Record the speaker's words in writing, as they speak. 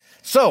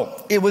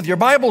So, with your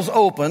Bibles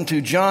open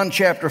to John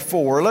chapter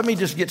 4, let me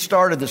just get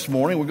started this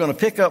morning. We're going to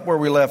pick up where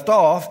we left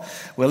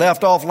off. We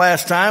left off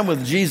last time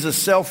with Jesus'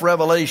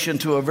 self-revelation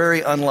to a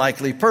very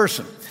unlikely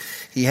person.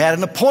 He had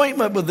an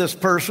appointment with this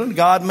person.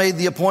 God made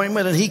the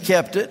appointment and he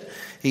kept it.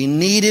 He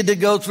needed to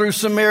go through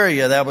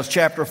Samaria. That was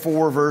chapter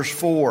 4, verse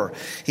 4.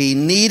 He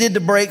needed to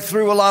break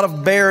through a lot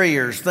of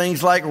barriers,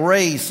 things like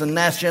race and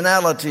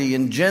nationality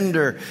and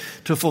gender,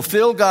 to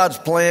fulfill God's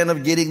plan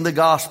of getting the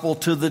gospel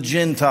to the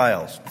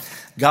Gentiles.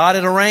 God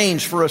had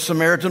arranged for a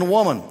Samaritan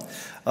woman,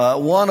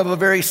 one of a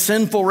very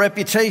sinful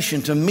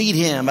reputation, to meet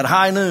him at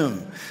high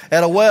noon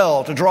at a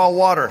well to draw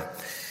water.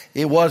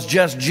 It was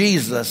just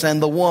Jesus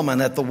and the woman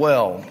at the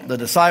well. The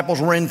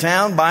disciples were in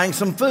town buying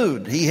some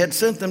food. He had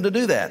sent them to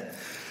do that.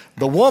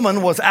 The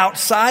woman was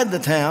outside the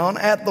town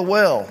at the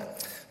well.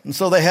 And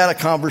so they had a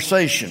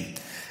conversation.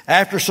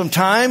 After some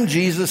time,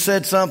 Jesus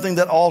said something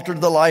that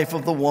altered the life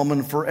of the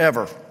woman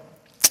forever.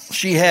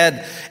 She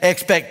had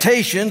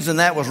expectations, and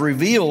that was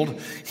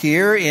revealed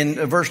here in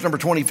verse number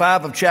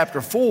 25 of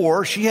chapter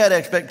 4. She had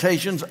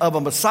expectations of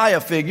a Messiah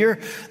figure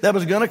that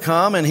was going to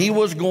come, and he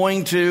was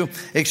going to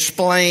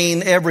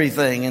explain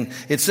everything. And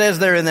it says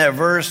there in that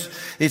verse,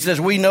 it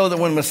says, we know that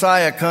when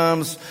Messiah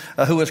comes,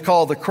 who is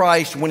called the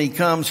Christ, when he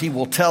comes, he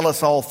will tell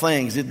us all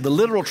things. The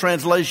literal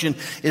translation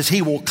is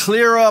he will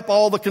clear up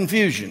all the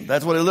confusion.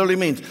 That's what it literally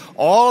means.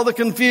 All of the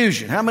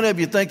confusion. How many of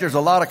you think there's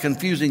a lot of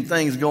confusing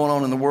things going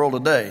on in the world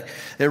today?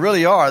 They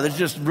really are. It's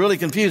just really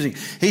confusing.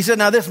 He said,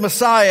 now this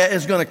Messiah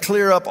is going to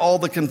clear up all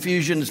the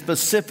confusion,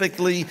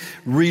 specifically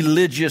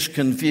religious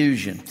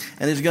confusion.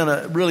 And he's going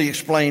to really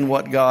explain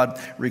what God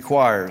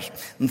requires.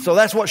 And so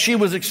that's what she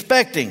was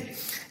expecting.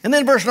 And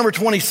then verse number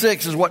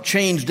 26 is what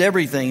changed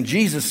everything.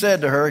 Jesus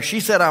said to her, she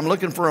said, I'm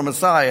looking for a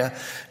Messiah.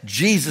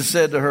 Jesus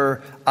said to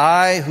her,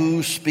 I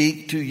who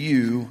speak to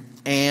you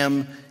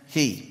am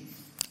he.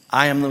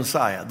 I am the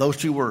Messiah. Those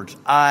two words,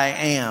 I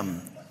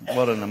am.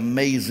 What an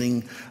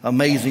amazing,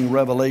 amazing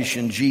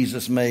revelation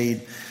Jesus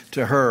made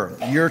to her.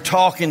 You're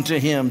talking to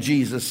him,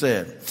 Jesus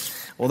said.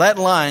 Well, that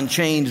line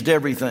changed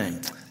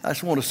everything. I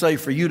just want to say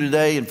for you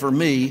today and for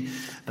me,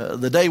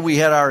 the day we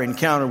had our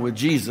encounter with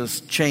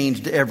Jesus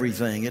changed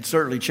everything. It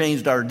certainly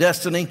changed our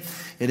destiny.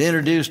 It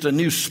introduced a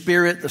new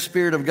spirit, the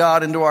Spirit of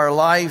God, into our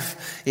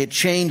life. It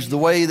changed the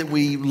way that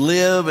we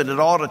live, and it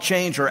ought to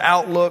change our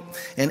outlook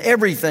and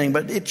everything.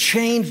 But it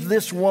changed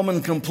this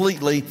woman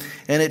completely,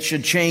 and it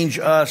should change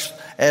us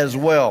as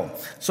well.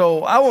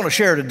 So I want to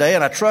share today,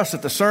 and I trust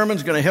that the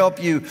sermon's going to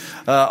help you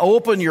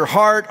open your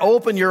heart,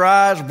 open your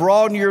eyes,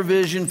 broaden your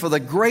vision for the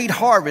great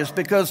harvest,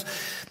 because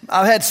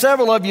I've had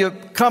several of you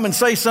come and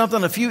say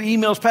something, a few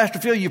emails, Pastor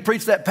Phil, you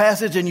preached that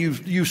passage and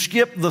you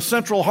skipped the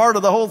central heart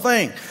of the whole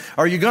thing.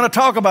 Are you going to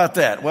talk about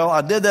that? Well,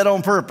 I did that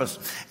on purpose,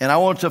 and I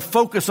want to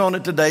focus on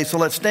it today. So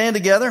let's stand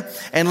together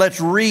and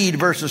let's read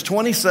verses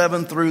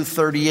 27 through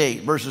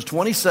 38. Verses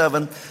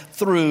 27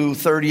 through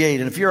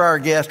 38. And if you're our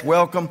guest,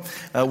 welcome.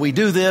 We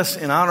do this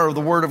in honor of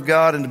the Word of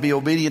God and to be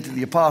obedient to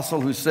the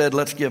apostle who said,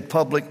 let's give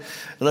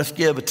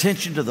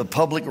attention to the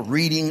public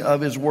reading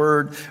of his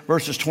Word.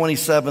 Verses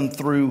 27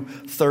 through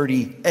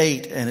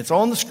 38. And it's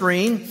on the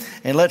screen,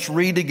 and let's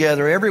read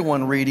together.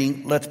 Everyone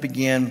reading. Let's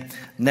begin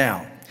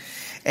now.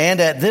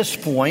 And at this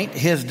point,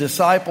 his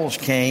disciples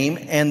came,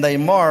 and they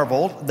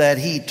marveled that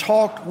he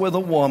talked with a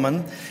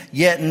woman,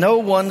 yet no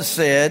one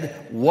said,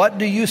 what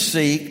do you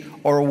seek,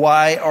 or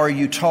why are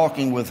you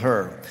talking with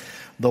her?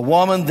 The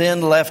woman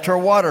then left her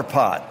water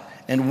pot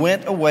and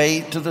went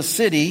away to the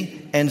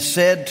city and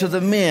said to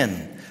the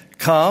men,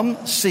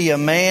 come, see a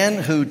man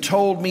who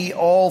told me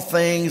all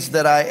things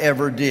that I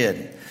ever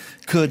did.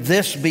 Could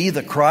this be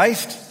the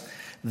Christ?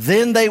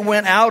 Then they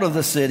went out of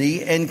the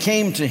city and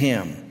came to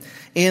him.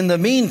 In the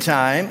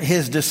meantime,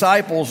 his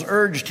disciples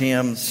urged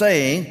him,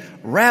 saying,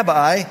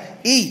 Rabbi,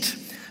 eat.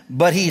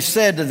 But he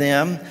said to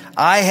them,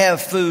 I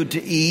have food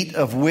to eat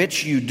of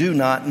which you do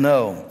not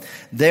know.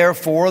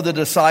 Therefore the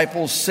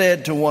disciples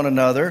said to one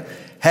another,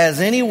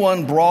 has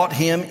anyone brought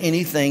him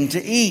anything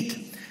to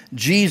eat?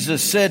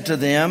 Jesus said to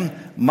them,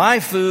 my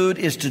food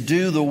is to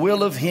do the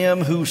will of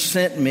him who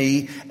sent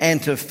me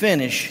and to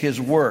finish his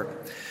work.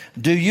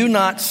 Do you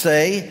not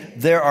say,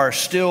 there are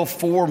still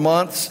 4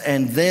 months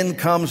and then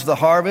comes the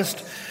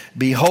harvest?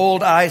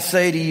 Behold, I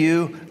say to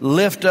you,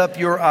 lift up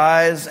your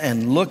eyes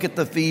and look at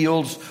the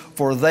fields,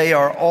 for they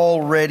are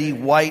already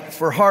white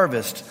for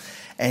harvest.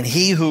 And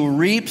he who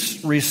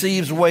reaps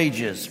receives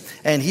wages,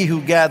 and he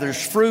who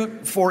gathers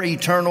fruit for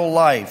eternal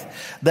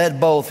life, that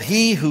both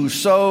he who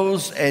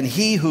sows and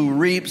he who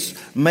reaps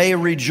may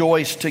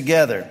rejoice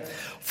together.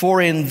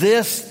 For in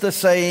this the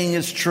saying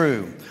is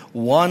true,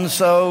 one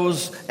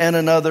sows and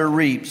another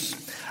reaps.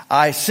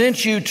 I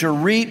sent you to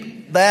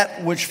reap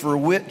that for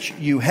which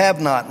you have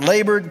not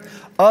labored.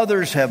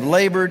 Others have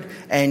labored,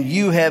 and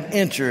you have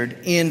entered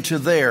into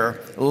their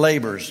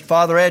labors.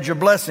 Father, add your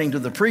blessing to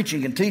the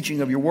preaching and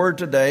teaching of your word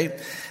today.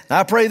 And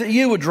I pray that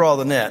you would draw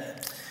the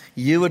net.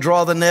 You would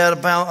draw the net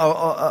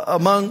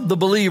among the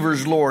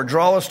believers, Lord.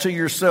 Draw us to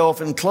yourself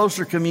in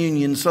closer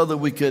communion so that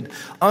we could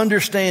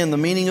understand the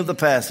meaning of the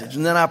passage.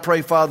 And then I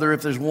pray, Father,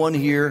 if there's one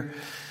here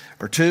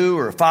or 2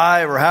 or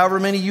 5 or however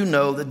many you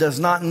know that does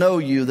not know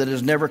you, that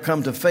has never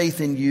come to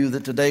faith in you,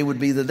 that today would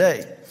be the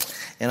day.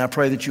 And I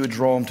pray that you would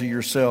draw them to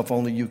yourself.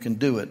 Only you can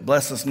do it.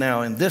 Bless us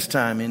now in this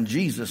time in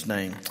Jesus'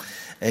 name.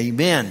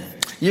 Amen.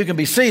 You can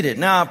be seated.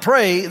 Now I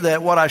pray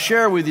that what I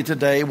share with you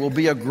today will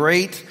be a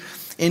great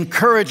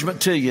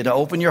encouragement to you to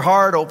open your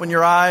heart, open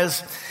your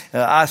eyes.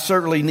 I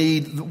certainly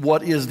need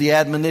what is the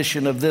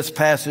admonition of this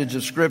passage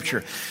of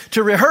Scripture.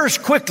 To rehearse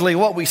quickly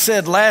what we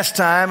said last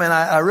time, and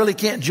I really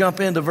can't jump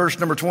into verse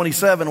number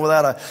 27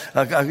 without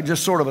a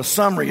just sort of a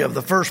summary of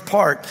the first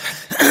part.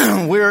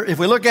 If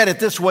we look at it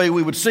this way,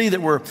 we would see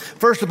that we're,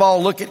 first of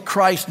all, look at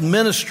Christ's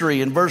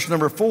ministry in verse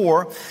number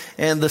 4.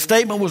 And the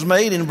statement was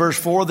made in verse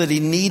 4 that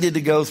he needed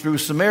to go through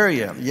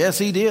Samaria. Yes,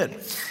 he did.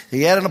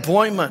 He had an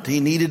appointment.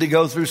 He needed to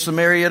go through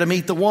Samaria to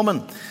meet the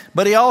woman.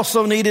 But he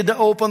also needed to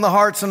open the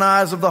hearts and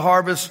eyes of the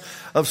harvest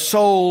of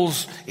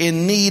souls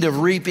in need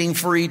of reaping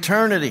for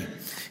eternity.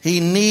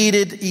 He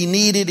needed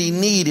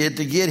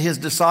to get his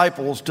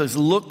disciples to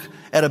look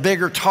at a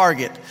bigger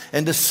target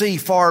and to see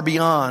far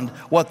beyond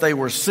what they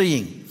were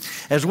seeing.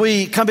 As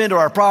we come into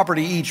our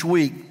property each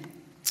week,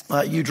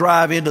 you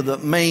drive into the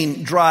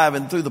main drive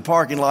and through the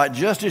parking lot.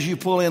 Just as you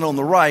pull in on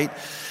the right,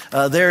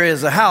 there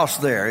is a house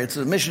there. It's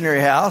a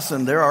missionary house,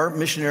 and there are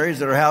missionaries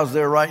that are housed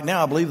there right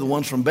now. I believe the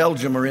ones from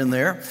Belgium are in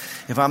there,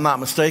 if I'm not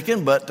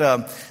mistaken. But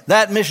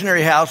that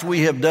missionary house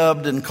we have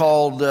dubbed and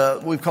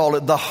we've called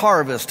it the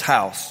Harvest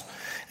House.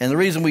 And the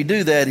reason we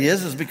do that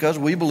is because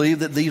we believe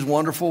that these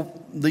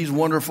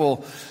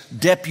wonderful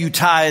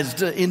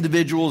deputized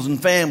individuals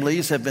and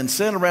families have been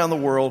sent around the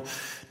world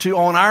to,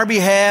 on our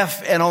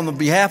behalf and on the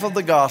behalf of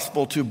the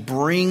gospel, to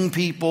bring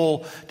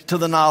people to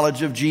the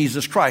knowledge of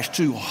Jesus Christ,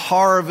 to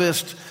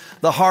harvest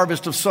the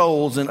harvest of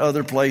souls in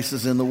other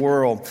places in the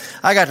world.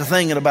 I got to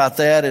thinking about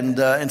that,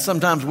 and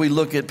sometimes we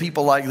look at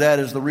people like that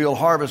as the real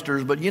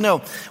harvesters, but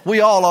we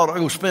all ought to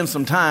go spend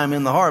some time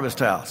in the harvest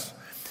house.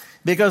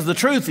 Because the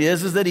truth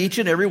is that each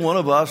and every one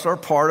of us are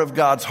part of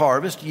God's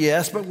harvest,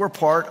 yes, but we're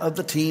part of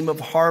the team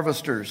of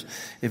harvesters.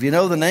 If you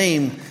know the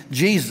name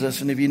Jesus,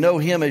 and if you know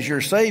Him as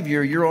your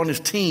Savior, you're on His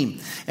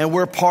team. And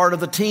we're part of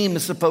the team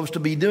that's supposed to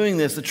be doing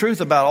this. The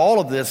truth about all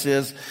of this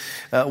is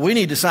we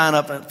need to sign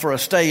up for a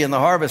stay in the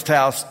harvest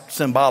house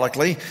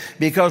symbolically,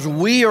 because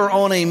we are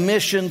on a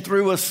mission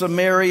through a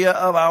Samaria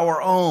of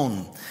our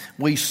own.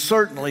 We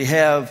certainly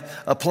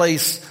have a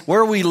place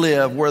where we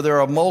live where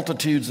there are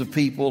multitudes of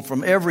people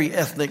from every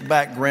ethnic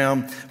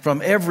background,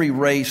 from every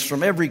race,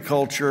 from every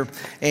culture,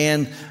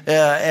 and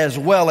as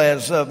well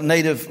as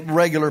native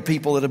regular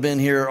people that have been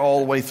here all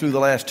the way through the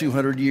last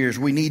 200 years.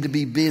 We need to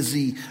be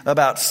busy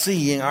about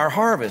seeing our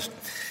harvest.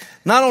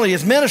 Not only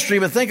his ministry,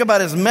 but think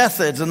about his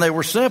methods, and they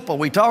were simple.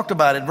 We talked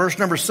about it. Verse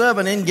number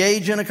 7,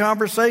 engage in a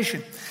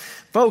conversation.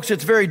 Folks,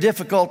 it's very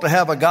difficult to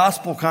have a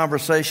gospel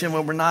conversation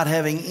when we're not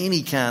having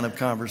any kind of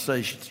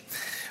conversations.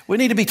 We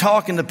need to be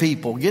talking to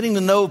people, getting to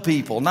know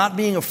people, not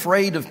being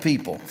afraid of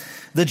people.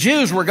 The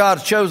Jews were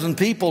God's chosen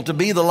people to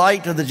be the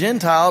light to the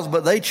Gentiles,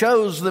 but they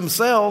chose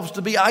themselves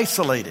to be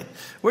isolated.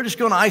 We're just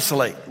going to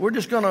isolate. We're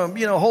just going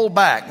to, hold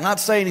back, not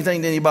say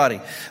anything to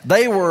anybody.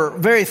 They were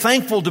very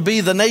thankful to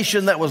be the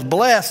nation that was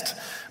blessed,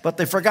 but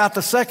they forgot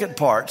the second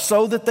part,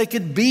 so that they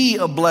could be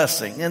a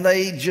blessing, and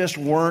they just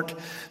weren't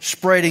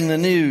spreading the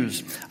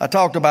news. I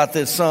talked about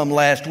this some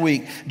last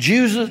week.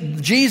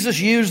 Jesus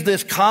used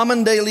this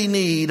common daily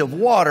need of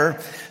water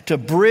to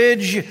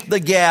bridge the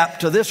gap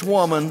to this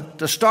woman,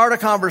 to start a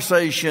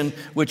conversation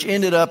which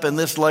ended up in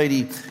this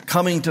lady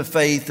coming to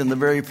faith in the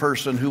very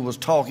person who was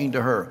talking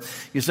to her.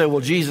 You say, well,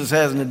 Jesus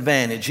has an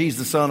advantage. He's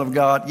the Son of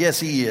God. Yes,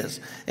 He is.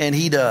 And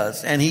He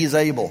does. And He's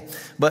able.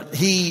 But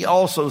He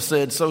also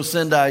said, so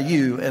send I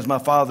you, as my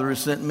Father has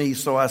sent me,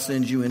 so I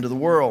send you into the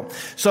world.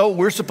 So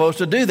we're supposed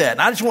to do that.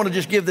 And I just want to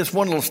just give this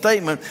one little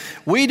statement.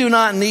 We do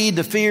not need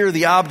to fear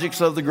the objects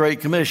of the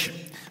Great Commission.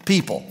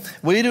 People.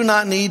 We do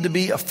not need to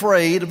be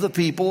afraid of the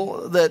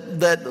people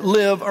that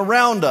live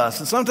around us.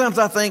 And sometimes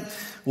I think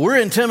we're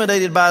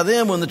intimidated by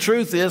them, when the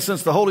truth is,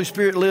 since the Holy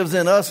Spirit lives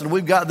in us and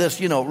we've got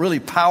this, really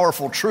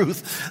powerful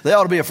truth, they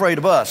ought to be afraid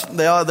of us.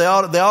 They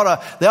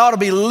ought to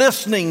be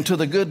listening to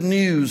the good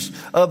news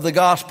of the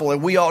gospel,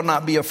 and we ought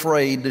not be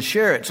afraid to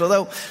share it.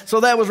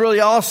 So that was really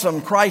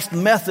awesome. Christ's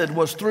method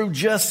was through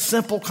just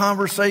simple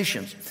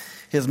conversations.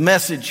 His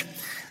message,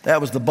 that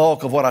was the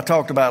bulk of what I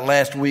talked about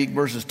last week,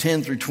 verses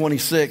 10 through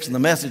 26. And the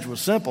message was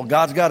simple.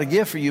 God's got a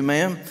gift for you,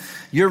 man.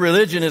 Your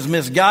religion is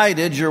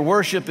misguided. Your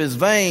worship is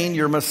vain.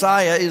 Your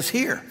Messiah is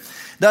here.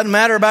 Doesn't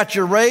matter about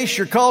your race,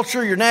 your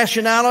culture, your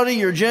nationality,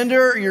 your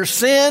gender, your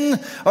sin,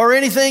 or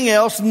anything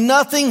else.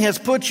 Nothing has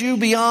put you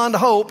beyond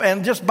hope.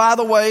 And just by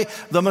the way,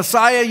 the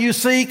Messiah you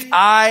seek,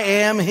 I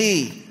am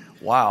He.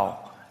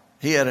 Wow.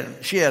 She had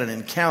an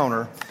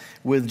encounter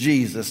with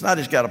Jesus. And I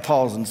just got to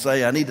pause and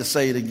say, I need to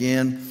say it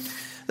again.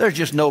 There's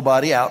just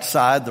nobody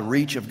outside the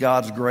reach of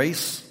God's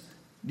grace.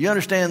 Do you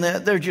understand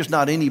that? There's just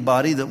not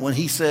anybody that when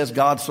he says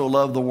God so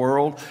loved the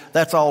world,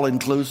 that's all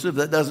inclusive.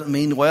 That doesn't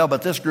mean, well,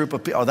 but this group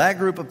of people, or that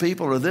group of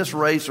people, or this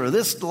race, or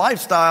this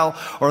lifestyle,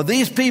 or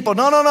these people.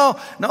 No.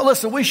 No,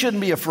 listen, we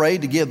shouldn't be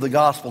afraid to give the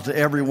gospel to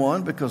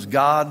everyone because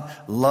God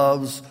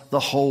loves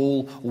the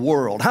whole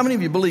world. How many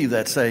of you believe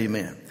that? Say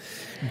amen.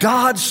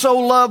 God so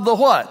loved the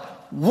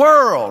what?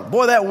 World.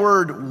 Boy, that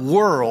word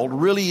world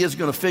really is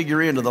going to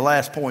figure into the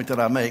last point that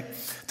I make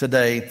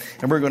today,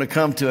 and we're going to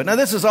come to it. Now,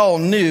 this is all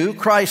new.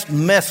 Christ's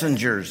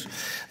messengers.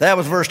 That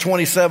was verse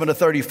 27 to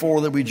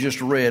 34 that we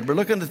just read. We're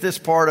looking at this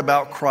part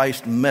about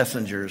Christ's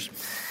messengers.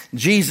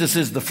 Jesus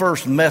is the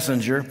first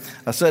messenger.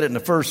 I said it in the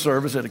first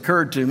service. It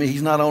occurred to me,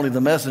 he's not only the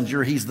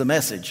messenger, he's the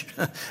message.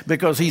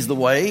 Because he's the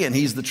way, and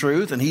he's the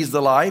truth, and he's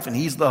the life, and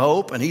he's the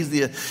hope, and he's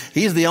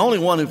the only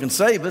one who can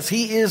save us.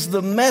 He is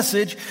the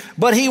message,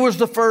 but he was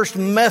the first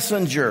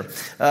messenger.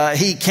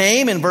 He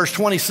came in verse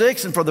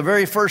 26, and for the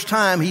very first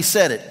time he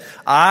said it.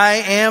 I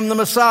am the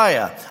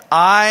Messiah.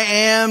 I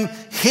am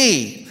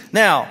he.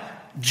 Now,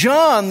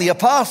 John, the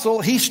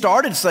apostle, he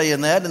started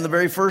saying that in the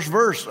very first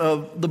verse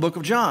of the book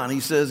of John. He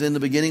says, in the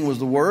beginning was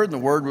the Word, and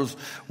the Word was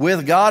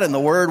with God, and the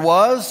Word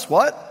was,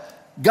 what?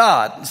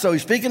 God. So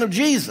he's speaking of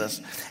Jesus,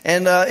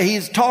 and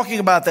he's talking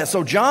about that.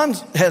 So John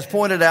has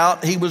pointed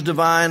out he was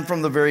divine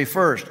from the very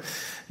first.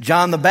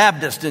 John the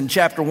Baptist in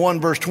chapter 1,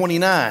 verse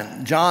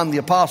 29. John the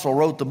apostle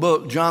wrote the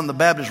book. John the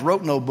Baptist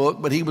wrote no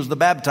book, but he was the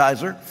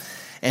baptizer.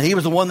 And he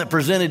was the one that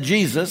presented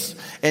Jesus.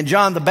 And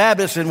John the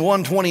Baptist in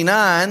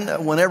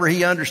 1:29, whenever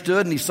he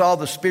understood and he saw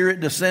the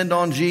Spirit descend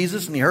on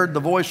Jesus and he heard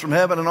the voice from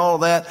heaven and all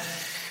of that,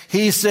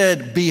 he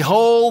said,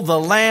 behold the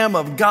Lamb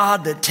of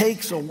God that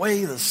takes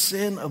away the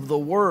sin of the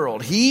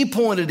world. He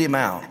pointed him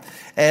out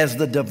as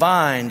the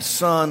divine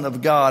Son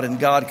of God, and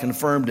God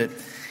confirmed it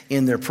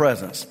in their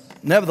presence.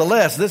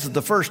 Nevertheless, this is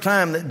the first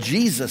time that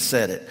Jesus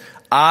said it.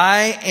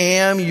 I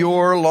am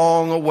your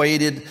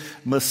long-awaited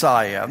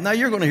Messiah. Now,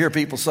 you're going to hear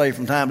people say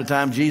from time to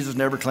time, Jesus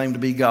never claimed to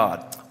be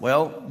God.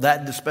 Well,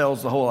 that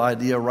dispels the whole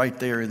idea right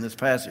there in this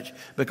passage,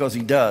 because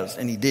he does,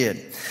 and he did.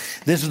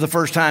 This is the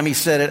first time he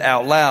said it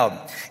out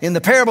loud. In the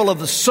parable of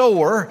the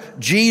sower,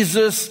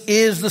 Jesus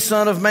is the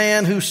Son of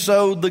Man who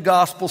sowed the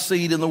gospel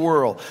seed in the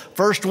world.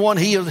 First one,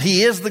 he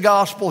is the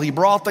gospel. He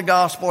brought the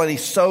gospel, and he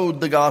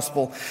sowed the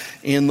gospel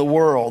in the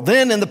world.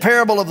 Then in the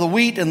parable of the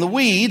wheat and the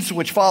weeds,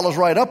 which follows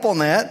right up on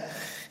that,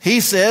 he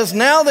says,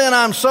 now then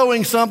I'm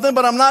sowing something,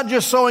 but I'm not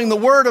just sowing the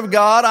word of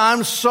God,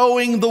 I'm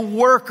sowing the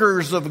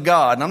workers of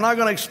God. And I'm not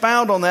going to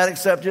expound on that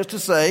except just to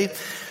say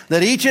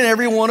that each and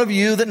every one of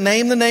you that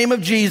name the name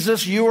of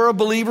Jesus, you are a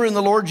believer in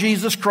the Lord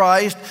Jesus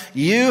Christ.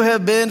 You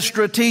have been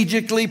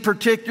strategically,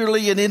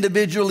 particularly, and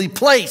individually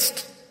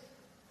placed.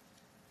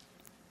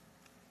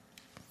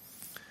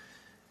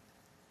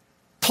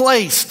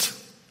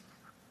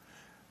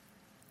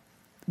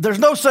 There's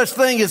no such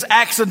thing as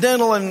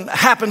accidental and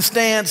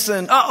happenstance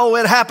and,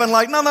 it happened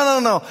like,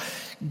 no.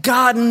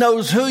 God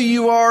knows who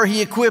you are.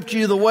 He equipped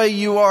you the way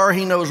you are.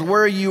 He knows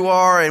where you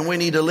are, and we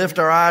need to lift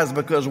our eyes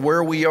because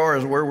where we are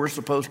is where we're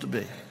supposed to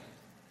be.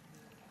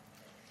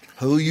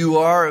 Who you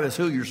are is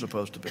who you're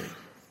supposed to be.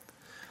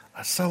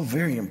 It's so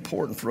very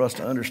important for us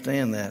to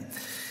understand that.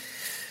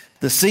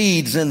 The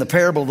seeds in the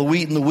parable of the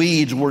wheat and the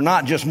weeds were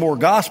not just more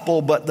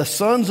gospel, but the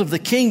sons of the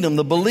kingdom,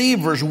 the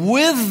believers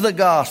with the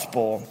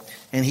gospel,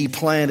 and he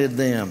planted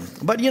them.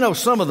 But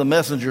some of the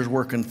messengers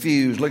were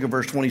confused. Look at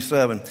verse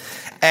 27.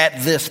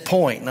 At this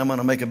point, and I'm going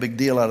to make a big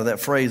deal out of that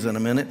phrase in a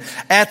minute.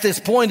 At this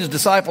point, his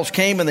disciples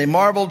came and they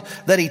marveled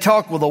that he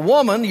talked with a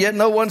woman, yet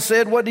no one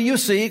said, what do you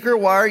seek, or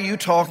why are you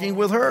talking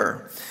with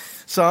her?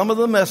 Some of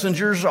the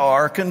messengers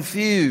are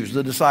confused.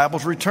 The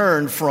disciples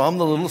returned from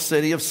the little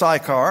city of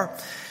Sychar,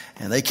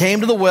 and they came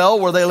to the well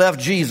where they left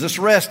Jesus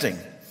resting.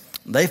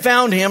 They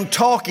found him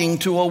talking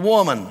to a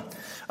woman,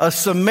 a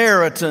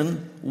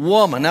Samaritan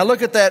woman. Now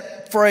look at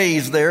that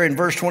phrase there in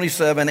verse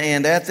 27,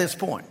 and at this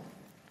point,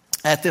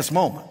 at this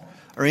moment,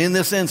 or in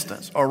this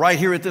instance, or right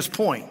here at this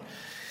point.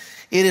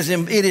 It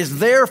is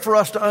there for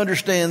us to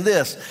understand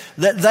this,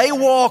 that they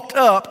walked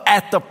up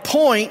at the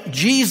point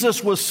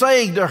Jesus was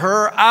saying to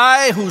her,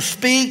 I who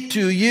speak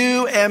to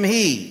you am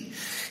he.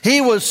 He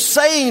was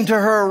saying to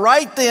her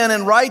right then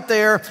and right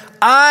there,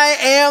 I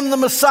am the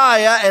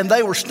Messiah, and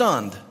they were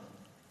stunned.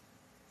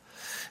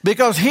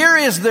 Because here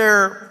is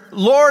their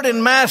Lord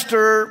and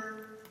Master,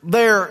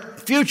 their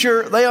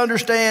future, they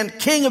understand,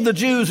 King of the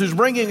Jews who's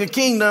bringing a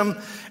kingdom,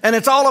 and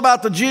it's all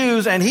about the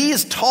Jews, and he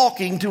is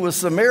talking to a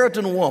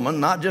Samaritan woman,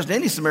 not just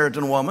any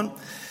Samaritan woman,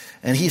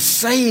 and he's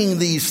saying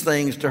these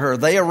things to her.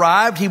 They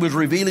arrived, he was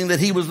revealing that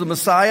he was the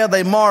Messiah,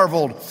 they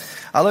marveled.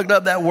 I looked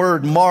up that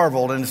word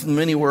marveled, and it's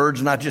many words,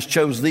 and I just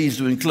chose these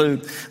to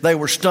include. They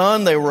were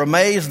stunned, they were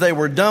amazed, they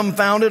were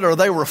dumbfounded, or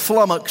they were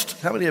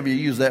flummoxed. How many of you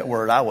use that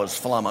word? I was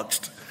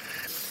flummoxed.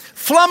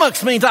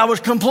 Flummoxed means I was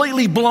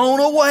completely blown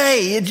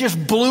away. It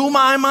just blew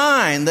my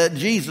mind that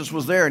Jesus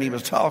was there and he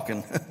was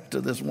talking to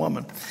this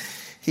woman.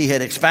 He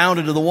had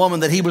expounded to the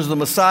woman that he was the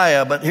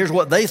Messiah, but here's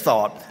what they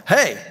thought.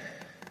 Hey,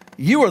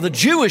 you are the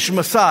Jewish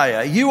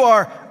Messiah. You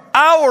are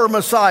our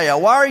Messiah.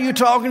 Why are you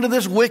talking to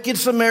this wicked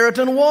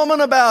Samaritan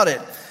woman about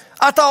it?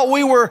 I thought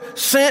we were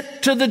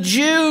sent to the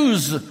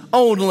Jews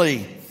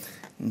only.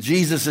 And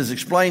Jesus is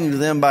explaining to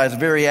them by his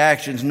very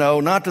actions,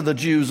 no, not to the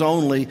Jews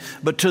only,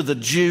 but to the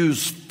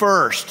Jews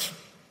first.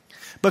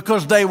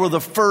 Because they were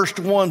the first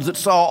ones that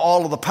saw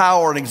all of the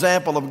power and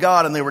example of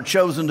God, and they were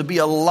chosen to be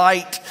a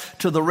light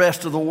to the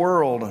rest of the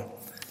world.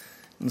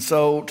 And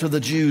so to the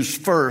Jews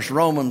first,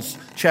 Romans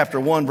chapter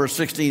 1, verse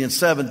 16 and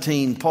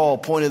 17, Paul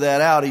pointed that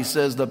out. He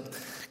says the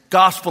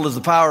gospel is the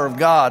power of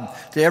God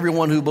to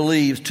everyone who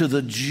believes, to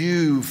the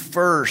Jew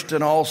first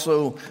and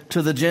also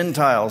to the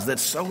Gentiles.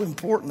 That's so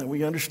important that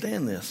we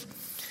understand this.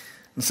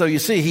 And so you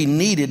see, he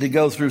needed to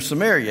go through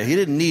Samaria. He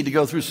didn't need to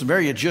go through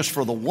Samaria just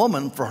for the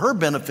woman, for her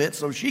benefit,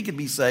 so she could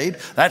be saved.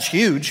 That's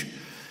huge.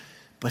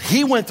 But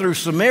he went through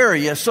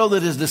Samaria so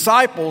that his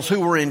disciples who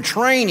were in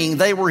training,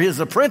 they were his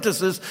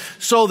apprentices,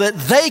 so that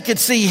they could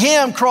see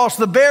him cross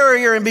the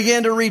barrier and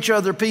begin to reach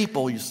other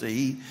people. You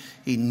see,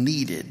 he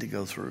needed to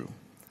go through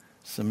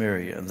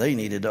Samaria. They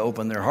needed to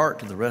open their heart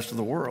to the rest of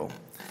the world.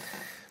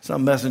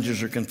 Some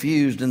messengers are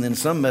confused, and then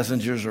some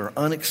messengers are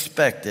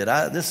unexpected.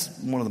 This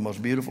is one of the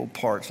most beautiful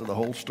parts of the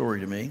whole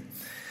story to me.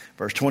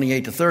 Verse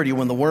 28 to 30,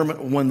 when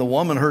the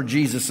woman heard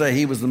Jesus say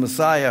he was the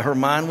Messiah, her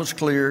mind was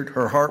cleared,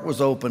 her heart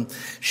was open.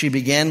 She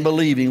began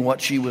believing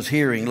what she was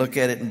hearing. Look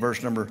at it in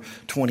verse number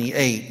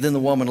 28. Then the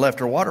woman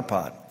left her water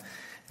pot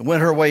and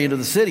went her way into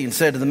the city and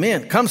said to the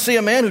men, come see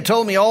a man who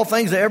told me all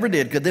things I ever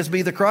did. Could this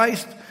be the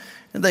Christ?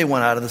 And they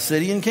went out of the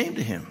city and came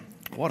to him.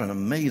 What an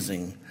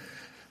amazing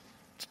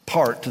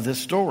part to this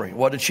story.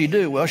 What did she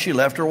do? Well, she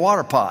left her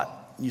water pot.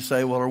 You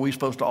say, well, are we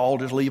supposed to all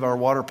just leave our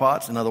water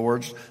pots? In other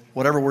words,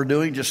 whatever we're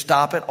doing, just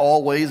stop it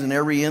always in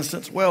every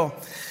instance? Well,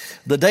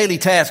 the daily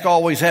task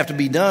always have to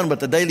be done, but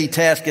the daily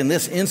task in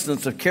this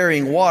instance of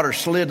carrying water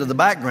slid to the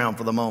background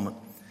for the moment.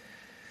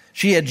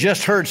 She had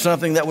just heard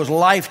something that was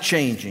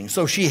life-changing,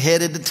 so she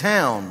headed to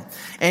town,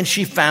 and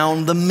she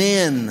found the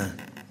men.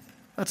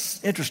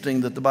 That's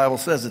interesting that the Bible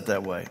says it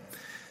that way.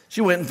 She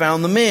went and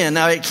found the men.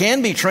 Now, it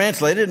can be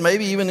translated,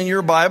 maybe even in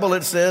your Bible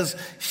it says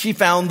she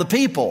found the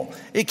people.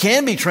 It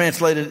can be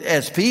translated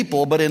as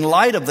people, but in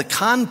light of the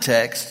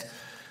context,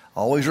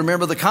 always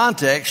remember the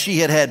context. She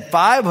had had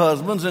 5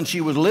 husbands, and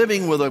she was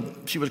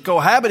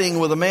cohabiting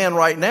with a man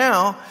right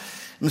now.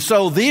 And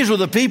so these were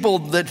the people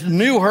that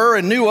knew her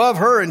and knew of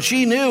her, and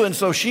she knew. And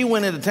so she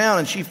went into town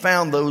and she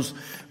found those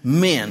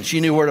men. She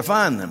knew where to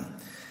find them.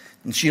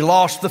 And she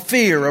lost the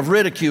fear of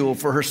ridicule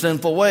for her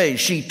sinful ways.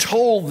 She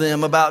told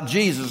them about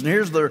Jesus. And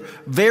here's the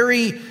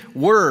very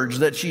words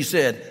that she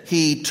said.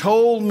 He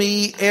told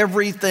me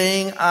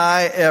everything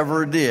I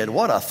ever did.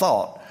 What a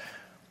thought.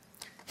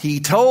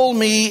 He told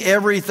me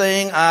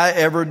everything I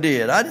ever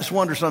did. I just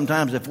wonder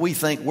sometimes if we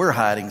think we're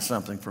hiding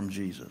something from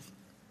Jesus.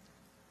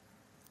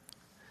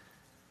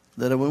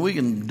 That when we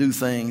can do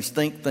things,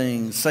 think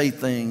things, say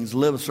things,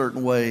 live a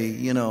certain way,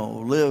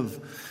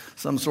 live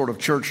some sort of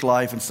church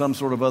life and some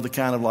sort of other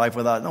kind of life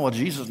without, no, well,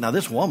 Jesus, now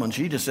this woman,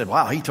 she just said,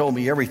 wow, he told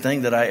me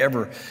everything that I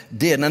ever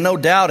did. Now, no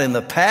doubt in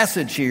the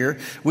passage here,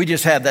 we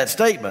just have that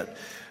statement.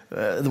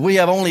 We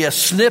have only a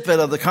snippet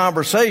of the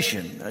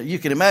conversation. You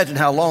can imagine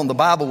how long the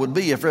Bible would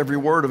be if every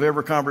word of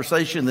every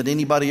conversation that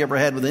anybody ever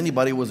had with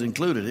anybody was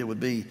included. It would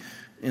be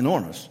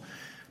enormous.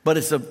 But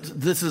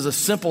this is a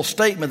simple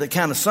statement that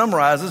kind of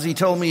summarizes, he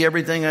told me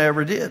everything I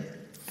ever did.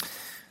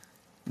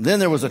 Then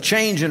there was a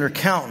change in her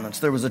countenance.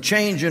 There was a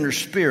change in her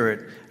spirit.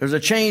 There was a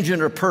change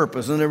in her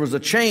purpose. And there was a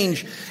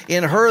change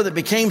in her that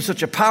became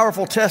such a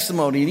powerful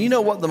testimony. And you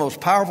know what the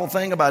most powerful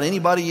thing about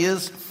anybody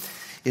is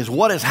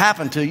what has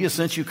happened to you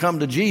since you come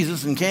to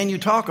Jesus, and can you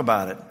talk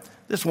about it?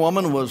 This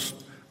woman was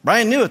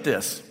brand new at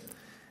this.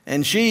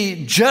 And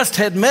she just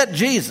had met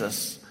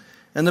Jesus.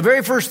 And the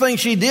very first thing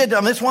she did,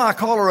 that's why I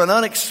call her an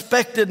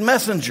unexpected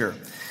messenger.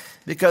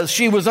 Because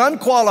she was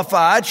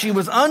unqualified, she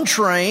was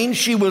untrained,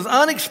 she was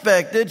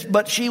unexpected,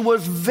 but she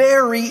was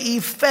very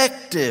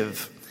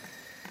effective.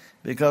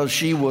 Because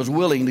she was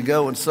willing to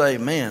go and say,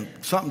 man,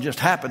 something just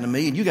happened to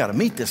me and you got to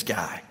meet this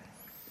guy.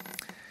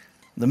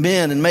 The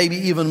men, and maybe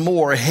even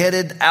more,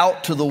 headed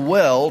out to the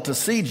well to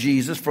see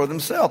Jesus for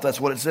themselves. That's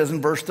what it says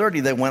in verse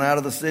 30. They went out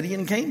of the city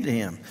and came to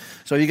him.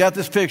 So you got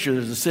this picture.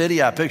 There's a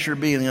city. I picture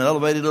it being an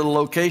elevated little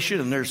location,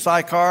 and there's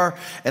Sychar.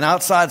 And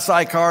outside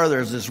Sychar,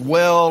 there's this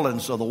well.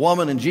 And so the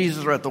woman and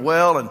Jesus are at the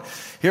well. And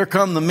here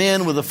come the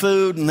men with the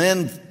food. And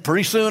then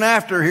pretty soon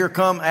after,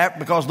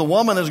 because the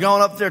woman has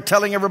gone up there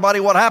telling everybody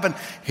what happened,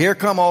 here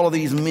come all of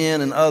these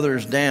men and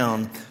others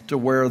down to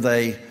where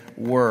they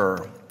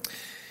were.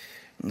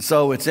 And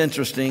so it's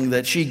interesting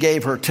that she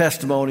gave her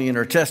testimony, and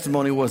her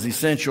testimony was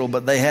essential,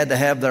 but they had to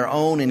have their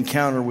own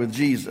encounter with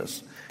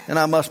Jesus. And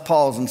I must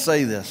pause and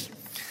say this.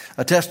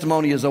 A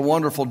testimony is a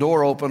wonderful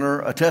door opener.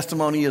 A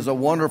testimony is a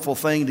wonderful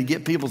thing to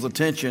get people's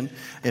attention.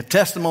 If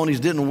testimonies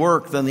didn't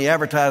work, then the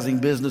advertising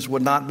business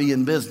would not be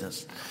in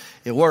business.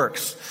 It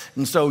works.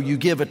 And so you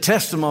give a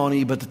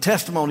testimony, but the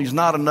testimony is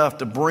not enough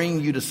to bring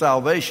you to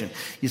salvation.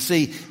 You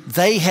see,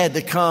 they had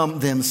to come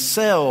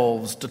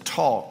themselves to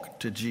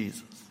talk to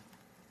Jesus.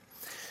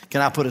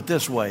 Can I put it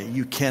this way?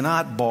 You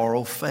cannot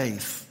borrow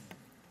faith.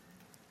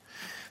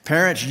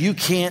 Parents, you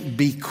can't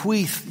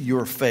bequeath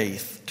your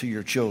faith to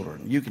your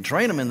children. You can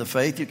train them in the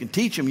faith, you can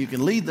teach them, you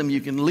can lead them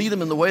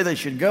in the way they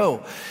should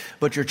go.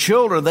 But your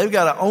children, they've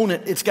got to own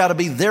it. It's got to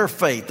be their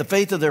faith. The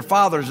faith of their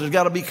fathers has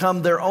got to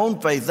become their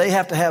own faith. They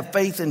have to have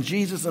faith in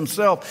Jesus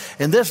himself.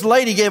 And this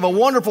lady gave a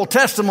wonderful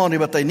testimony,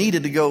 but they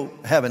needed to go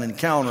have an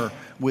encounter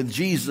with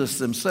Jesus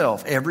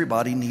himself.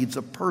 Everybody needs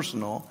a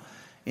personal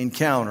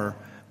encounter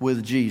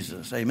with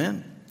Jesus.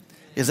 Amen?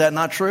 Is that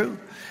not true?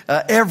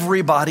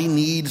 Everybody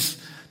needs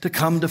to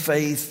come to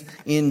faith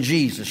in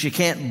Jesus. You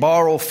can't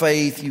borrow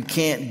faith. You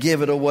can't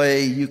give it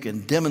away. You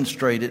can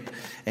demonstrate it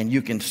and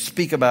you can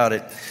speak about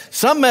it.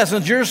 Some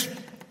messengers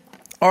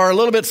are a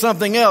little bit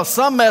something else.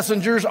 Some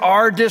messengers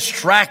are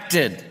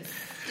distracted.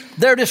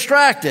 They're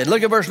distracted.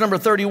 Look at verse number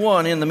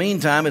 31. In the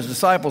meantime, his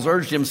disciples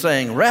urged him,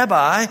 saying,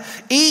 Rabbi,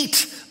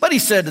 eat. But he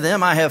said to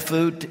them, I have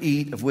food to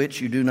eat of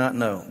which you do not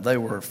know. They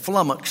were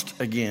flummoxed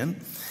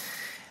again.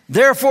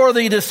 Therefore,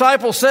 the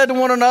disciples said to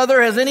one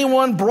another, has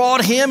anyone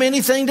brought him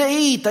anything to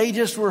eat? They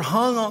just were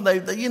hung on,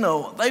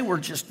 they were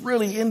just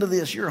really into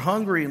this. You're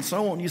hungry and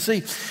so on. You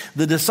see,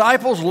 the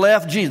disciples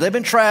left Jesus. They've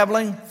been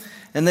traveling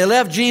and they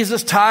left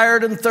Jesus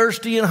tired and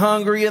thirsty and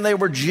hungry, and they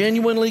were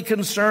genuinely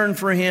concerned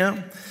for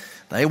him.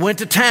 They went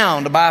to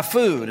town to buy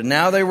food, and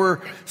now they were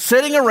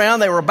sitting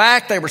around. They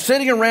were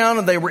sitting around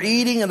and they were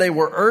eating, and they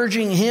were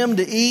urging him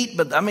to eat.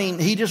 But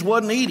he just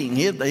wasn't eating.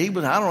 He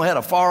was, I don't know, had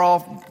a far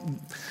off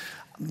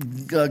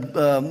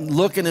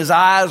look in his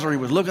eyes, or he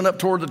was looking up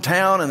toward the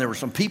town, and there were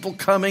some people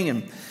coming,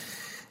 and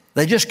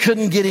they just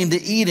couldn't get him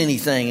to eat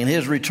anything. And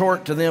his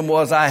retort to them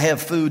was, I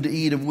have food to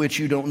eat of which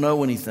you don't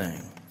know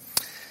anything.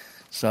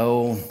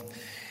 So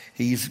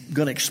he's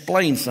going to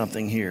explain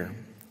something here.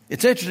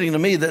 It's interesting to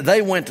me that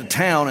they went to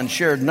town and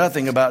shared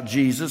nothing about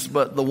Jesus,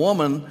 but the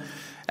woman,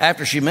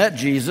 after she met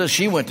Jesus,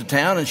 she went to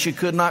town and she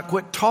could not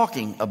quit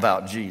talking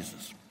about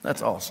Jesus.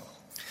 That's awesome.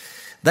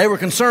 They were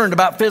concerned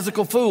about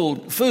physical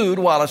food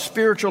while a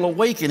spiritual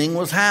awakening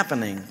was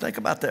happening. Think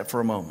about that for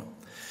a moment.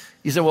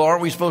 You say, well,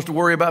 aren't we supposed to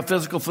worry about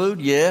physical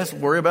food? Yes.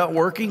 Worry about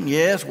working?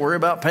 Yes. Worry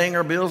about paying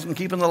our bills and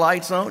keeping the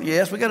lights on?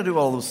 Yes, we got to do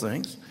all those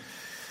things.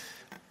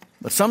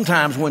 But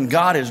sometimes when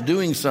God is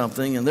doing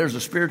something and there's a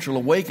spiritual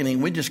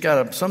awakening,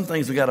 some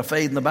things have got to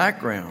fade in the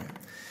background.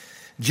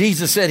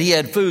 Jesus said he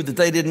had food that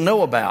they didn't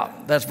know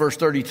about. That's verse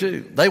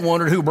 32. They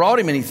wondered who brought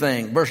him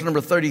anything. Verse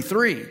number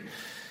 33.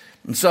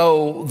 And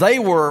so they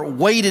were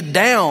weighted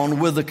down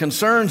with the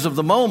concerns of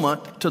the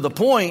moment to the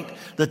point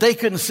that they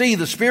couldn't see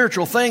the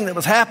spiritual thing that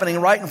was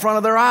happening right in front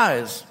of their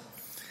eyes.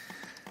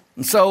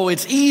 And so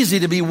it's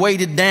easy to be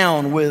weighted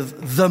down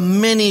with the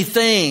many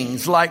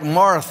things like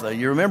Martha.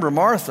 You remember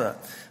Martha,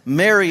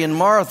 Mary and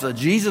Martha.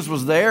 Jesus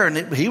was there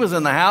and he was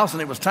in the house,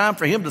 and it was time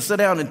for him to sit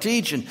down and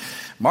teach. And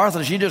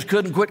Martha, she just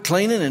couldn't quit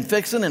cleaning and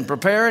fixing and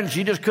preparing.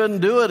 She just couldn't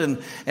do it. And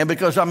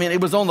because,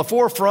 it was on the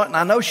forefront, and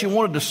I know she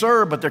wanted to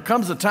serve, but there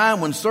comes a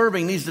time when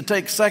serving needs to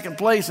take second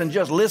place and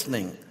just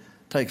listening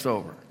takes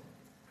over.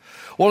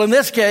 Well, in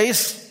this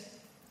case,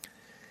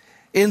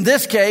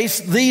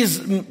 these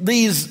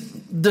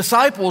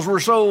disciples were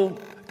so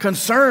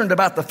concerned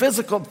about the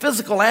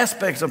physical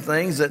aspects of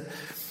things that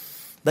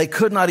they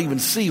could not even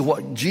see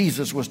what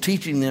Jesus was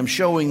teaching them,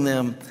 showing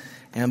them,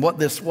 and what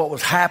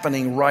was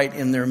happening right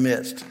in their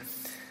midst.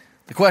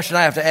 The question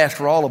I have to ask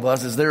for all of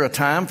us, is there a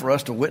time for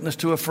us to witness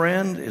to a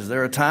friend? Is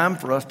there a time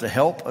for us to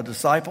help a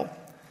disciple,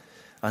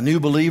 a new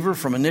believer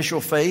from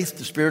initial faith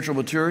to spiritual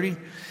maturity?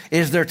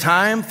 Is there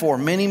time for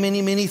many,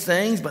 many, many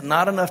things, but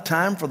not enough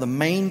time for the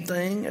main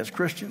thing as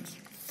Christians?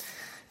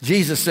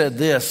 Jesus said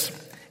this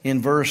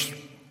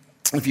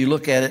if you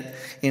look at it,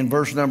 in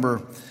verse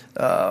number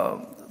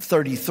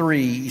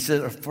 33, he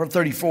says, for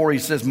 34, he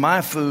says,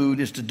 my food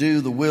is to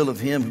do the will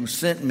of him who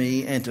sent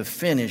me and to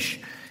finish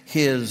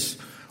his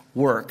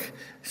work.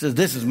 He says,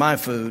 this is my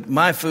food.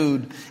 My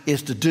food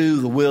is to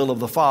do the will of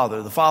the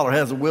Father. The Father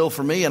has a will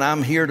for me, and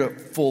I'm here to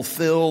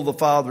fulfill the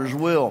Father's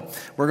will.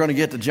 We're going to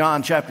get to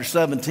John chapter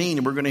 17,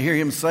 and we're going to hear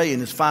him say in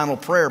his final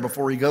prayer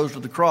before he goes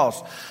to the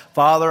cross,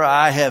 Father,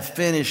 I have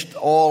finished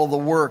all of the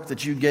work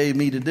that you gave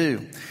me to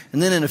do.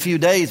 And then in a few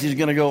days, he's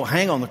going to go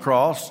hang on the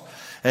cross.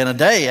 And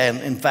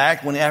in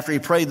fact, after he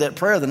prayed that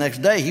prayer, the next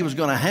day, he was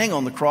going to hang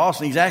on the cross,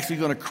 and he's actually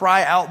going to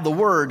cry out the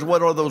words.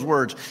 What are those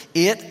words?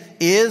 It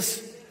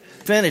is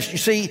finished. You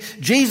see,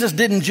 Jesus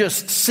didn't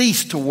just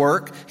cease to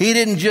work. He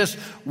didn't just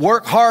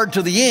work hard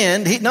to the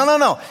end.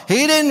 No.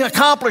 He didn't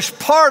accomplish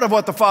part of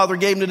what the Father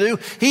gave him to do.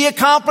 He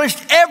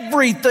accomplished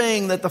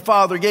everything that the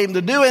Father gave him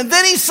to do. And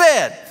then he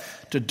said,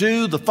 to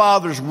do the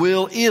Father's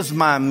will is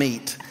my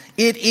meat.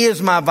 It is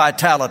my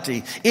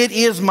vitality. It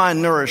is my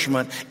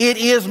nourishment. It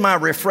is my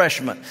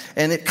refreshment.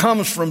 And it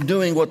comes from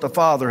doing what the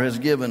Father has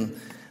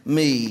given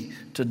me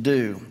to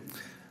do.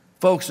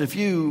 Folks, if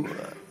you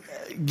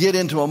get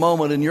into a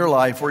moment in your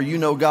life where you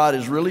know God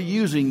is really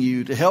using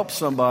you to help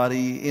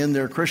somebody in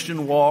their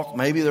Christian walk,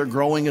 maybe they're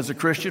growing as a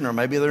Christian or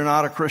maybe they're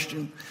not a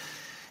Christian,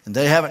 and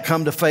they haven't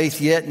come to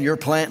faith yet, and you're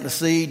planting a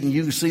seed, and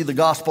you can see the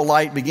gospel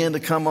light begin to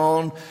come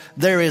on,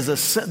 there's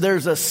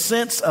a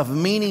sense of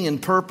meaning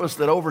and purpose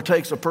that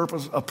overtakes a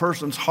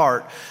person's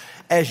heart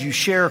as you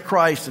share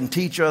Christ and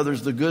teach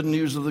others the good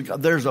news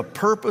of there's a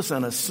purpose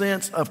and a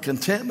sense of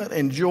contentment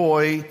and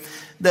joy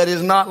that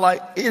is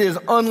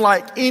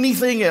unlike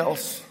anything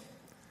else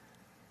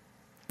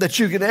that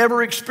you could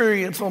ever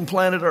experience on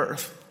planet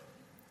Earth.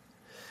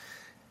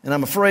 And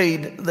I'm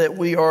afraid that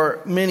we are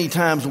many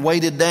times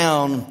weighted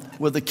down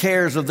with the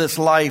cares of this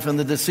life and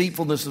the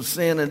deceitfulness of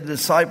sin, and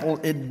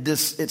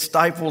it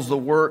stifles the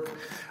work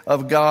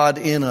of God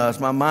in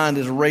us. My mind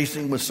is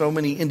racing with so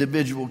many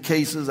individual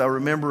cases. I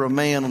remember a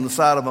man on the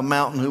side of a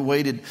mountain who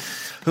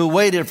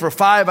waited for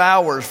 5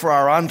 hours for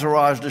our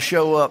entourage to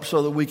show up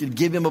so that we could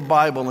give him a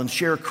Bible and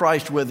share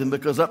Christ with him,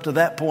 because up to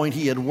that point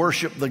he had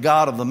worshiped the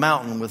God of the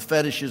mountain with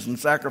fetishes and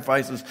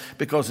sacrifices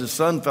because his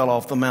son fell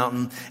off the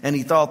mountain, and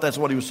he thought that's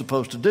what he was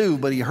supposed to do.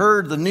 But he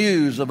heard the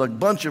news of a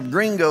bunch of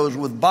gringos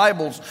with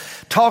Bibles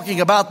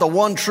talking about the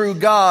one true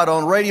God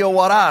on Radio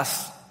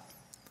Huaraz,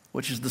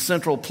 which is the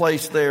central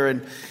place there.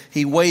 And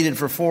he waited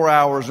for 4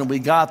 hours, and we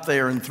got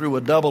there, and through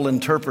a double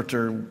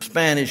interpreter,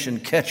 Spanish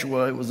and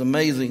Quechua, it was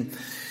amazing.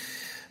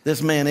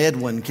 This man,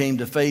 Edwin, came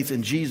to faith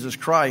in Jesus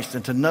Christ,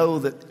 and to know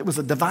that it was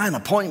a divine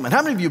appointment.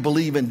 How many of you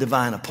believe in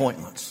divine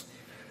appointments?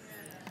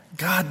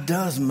 God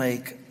does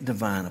make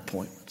divine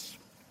appointments.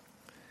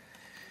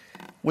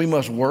 We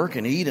must work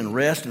and eat and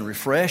rest and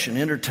refresh and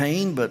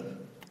entertain, but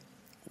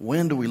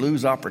when do we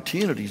lose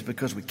opportunities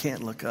because we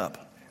can't look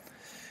up?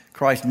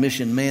 Christ's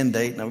mission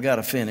mandate, and I've got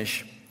to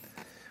finish.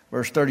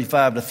 Verse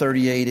 35 to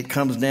 38, it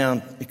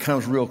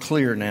comes real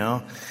clear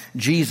now.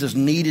 Jesus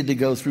needed to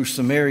go through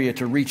Samaria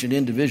to reach an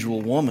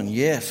individual woman,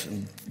 yes,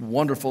 and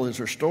wonderful is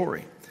her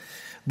story.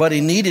 But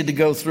he needed to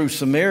go through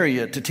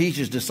Samaria to teach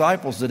his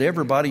disciples that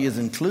everybody is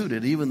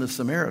included, even the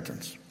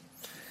Samaritans.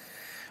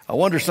 I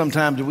wonder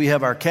sometimes, do we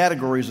have our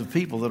categories of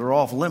people that are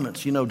off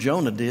limits? You know,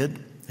 Jonah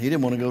did. He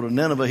didn't want to go to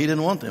Nineveh. He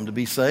didn't want them to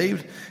be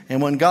saved.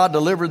 And when God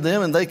delivered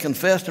them and they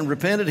confessed and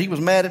repented, he was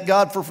mad at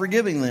God for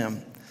forgiving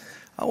them.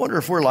 I wonder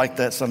if we're like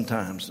that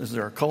sometimes. Is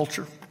there a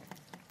culture?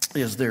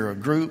 Is there a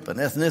group, an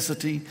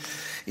ethnicity?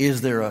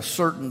 Is there a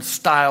certain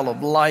style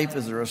of life?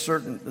 Is there a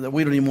certain, that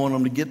we don't even want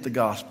them to get the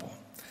gospel?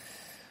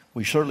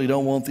 We certainly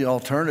don't want the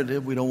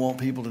alternative. We don't want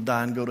people to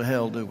die and go to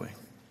hell, do we?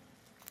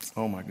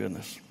 Oh my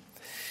goodness.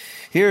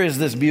 Here is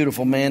this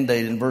beautiful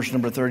mandate in verse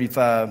number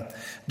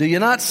 35. Do you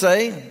not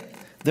say,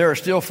 there are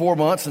still 4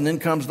 months and then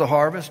comes the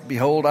harvest?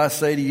 Behold, I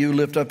say to you,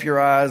 lift up your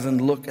eyes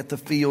and look at the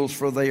fields,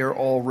 for they are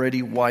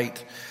already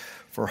white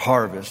for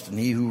harvest. And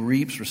he who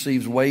reaps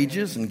receives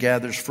wages and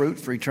gathers fruit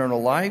for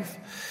eternal life.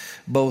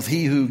 Both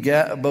he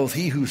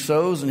who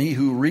sows and he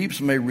who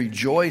reaps may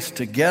rejoice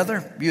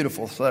together.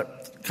 Beautiful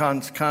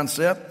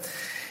concept.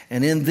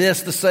 And in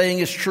this, the saying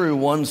is true,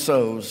 one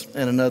sows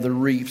and another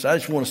reaps. I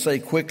just want to say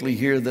quickly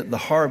here that the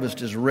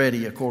harvest is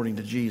ready according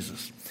to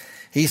Jesus.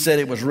 He said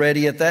it was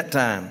ready at that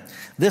time.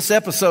 This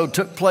episode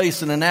took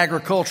place in an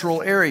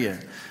agricultural area.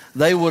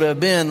 They would have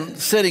been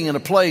sitting in a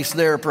place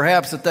there,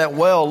 perhaps at that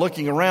well,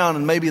 looking around,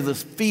 and maybe the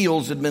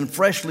fields had been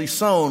freshly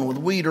sown with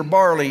wheat or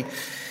barley.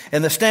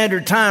 And the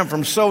standard time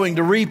from sowing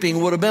to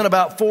reaping would have been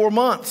about 4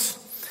 months.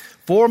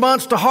 4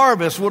 months to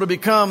harvest would have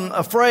become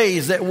a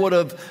phrase that would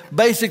have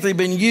basically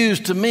been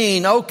used to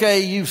mean,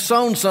 okay, you've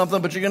sown something,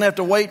 but you're going to have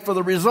to wait for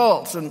the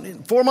results.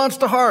 And 4 months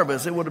to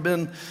harvest, it would have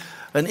been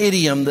an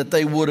idiom that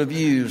they would have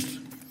used.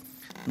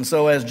 And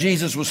so as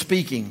Jesus was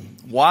speaking,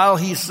 while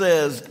he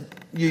says,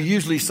 you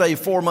usually say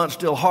 4 months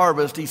till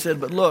harvest, he said,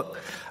 but look,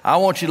 I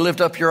want you to lift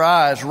up your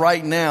eyes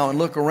right now and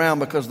look around,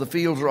 because the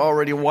fields are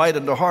already white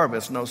unto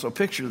harvest. No, so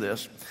picture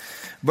this.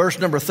 Verse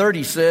number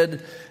 30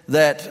 said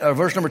that,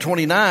 verse number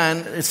 29,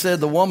 it said,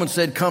 the woman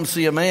said, come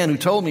see a man who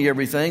told me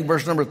everything.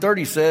 Verse number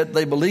 30 said,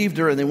 they believed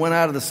her and they went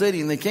out of the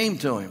city and they came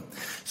to him.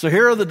 So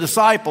here are the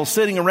disciples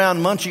sitting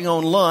around munching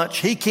on lunch.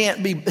 He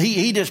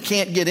just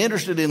can't get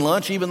interested in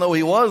lunch, even though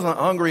he was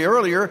hungry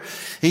earlier.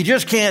 He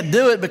just can't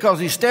do it because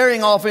he's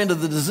staring off into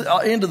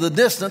the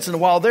distance. And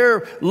while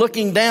they're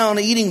looking down,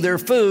 eating their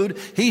food,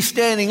 he's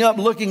standing up,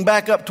 looking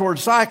back up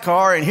towards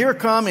Sychar. And here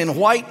come in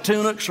white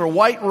tunics or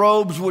white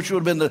robes, which would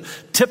have been the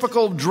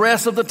typical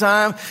dress of the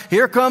time.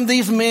 Here come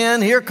these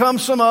men. Here come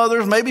some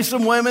others, maybe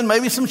some women,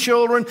 maybe some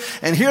children.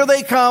 And here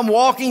they come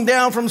walking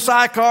down from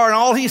Sychar. And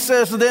all he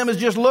says to them is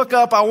just look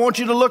up. I want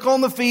you to look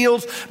on the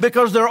fields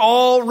because they're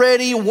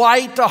already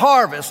white to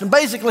harvest. And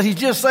basically he's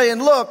just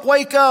saying, look,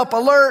 wake up,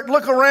 alert,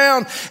 look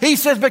around. He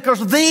says,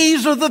 because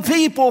these are the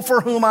people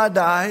for whom I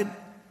died,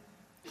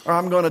 or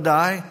I'm going to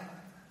die.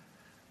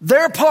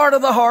 They're part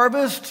of the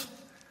harvest.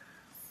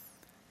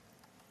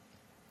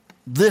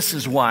 This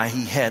is why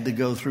he had to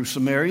go through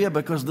Samaria,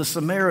 because the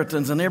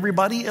Samaritans and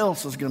everybody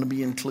else is going to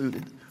be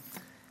included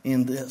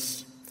in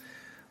this.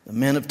 The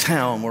men of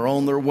town were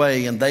on their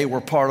way and they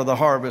were part of the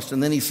harvest.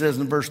 And then he says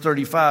in verse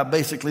 35,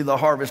 basically the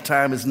harvest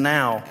time is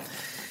now.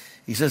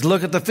 He says,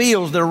 look at the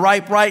fields. They're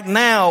ripe right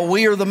now.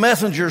 We are the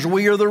messengers.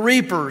 We are the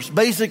reapers.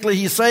 Basically,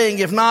 he's saying,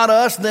 if not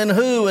us, then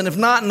who? And if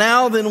not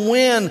now, then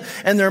when?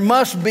 And there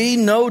must be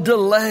no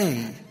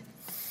delay.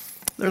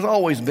 There's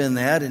always been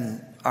that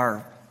in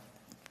our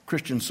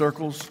Christian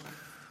circles.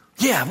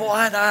 Yeah, boy,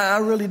 I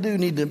really do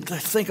need to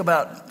think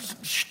about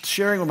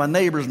sharing with my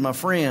neighbors and my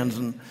friends.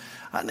 And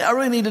I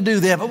really need to do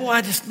that. But boy,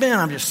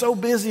 I'm just so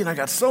busy and I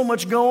got so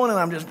much going and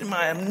I'm just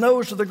my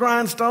nose to the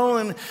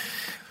grindstone.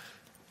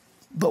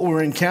 But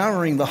we're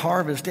encountering the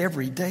harvest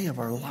every day of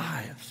our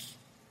lives.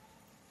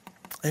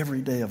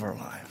 Every day of our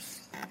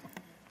lives.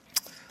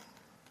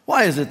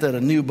 Why is it that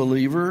a new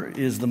believer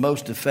is the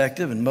most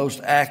effective and most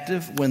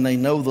active when they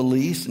know the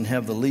least and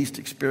have the least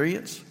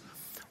experience?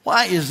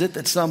 Why is it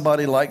that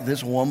somebody like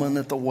this woman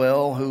at the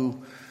well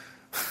who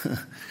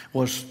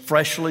was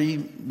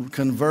freshly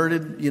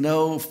converted,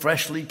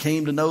 freshly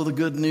came to know the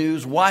good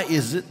news, why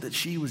is it that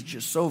she was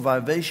just so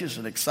vivacious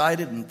and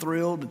excited and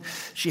thrilled?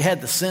 She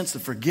had the sense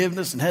of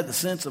forgiveness and had the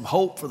sense of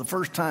hope for the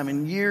first time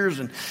in years,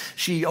 and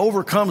she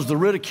overcomes the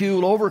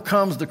ridicule,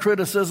 overcomes the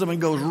criticism, and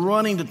goes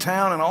running to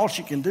town, and all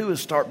she can do is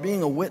start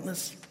being a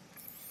witness.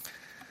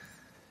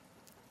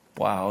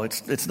 Wow,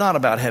 it's not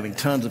about having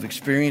tons of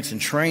experience and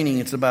training.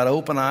 It's about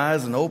open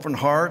eyes and open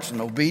hearts and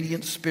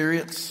obedient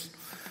spirits.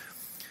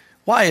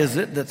 Why is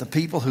it that the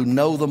people who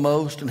know the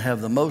most and have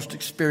the most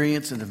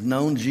experience and have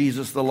known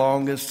Jesus the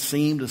longest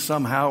seem to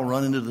somehow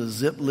run into the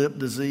zip lip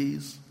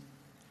disease?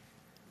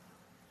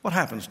 What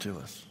happens to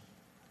us?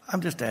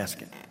 I'm just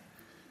asking.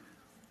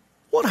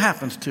 What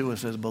happens to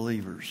us as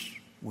believers?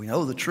 We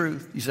know the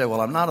truth. You say, well,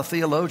 I'm not a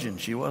theologian.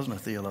 She wasn't a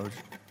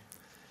theologian.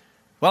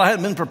 Well, I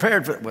hadn't been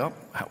prepared for it. Well,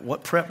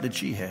 what prep did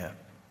she have?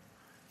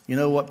 You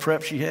know what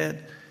prep she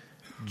had?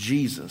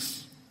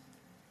 Jesus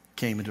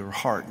came into her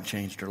heart and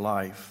changed her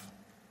life.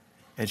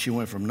 And she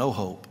went from no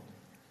hope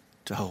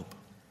to hope.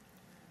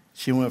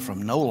 She went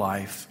from no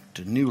life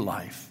to new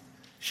life.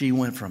 She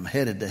went from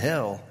headed to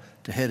hell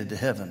to headed to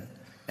heaven.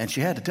 And she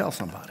had to tell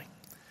somebody.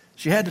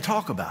 She had to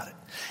talk about it.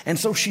 And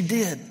so she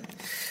did.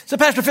 So,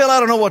 Pastor Phil, I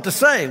don't know what to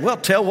say. Well,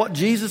 tell what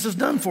Jesus has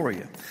done for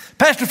you.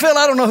 Pastor Phil,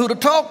 I don't know who to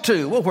talk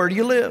to. Well, where do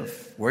you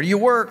live? Where do you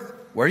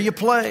work? Where do you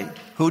play?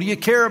 Who do you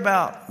care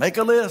about? Make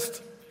a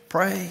list.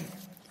 Pray.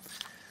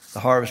 The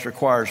harvest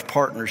requires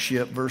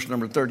partnership. Verse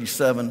number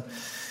 37.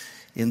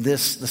 In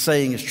this, the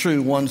saying is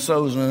true, one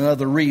sows and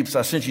another reaps.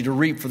 I sent you to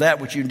reap for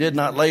that which you did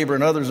not labor,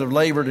 and others have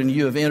labored, and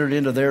you have entered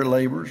into their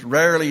labors.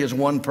 Rarely is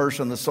one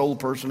person the sole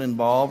person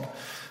involved,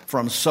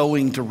 from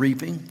sowing to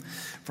reaping,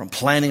 from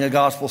planting a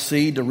gospel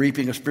seed to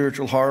reaping a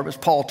spiritual harvest.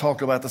 Paul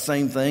talked about the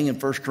same thing in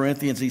 1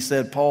 Corinthians. He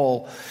said,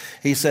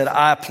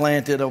 I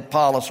planted,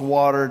 Apollos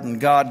watered, and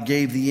God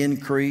gave the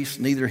increase.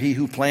 Neither he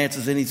who plants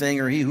is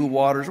anything or he who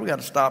waters. We got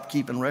to stop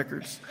keeping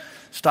records.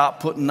 Stop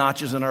putting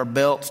notches in our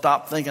belt.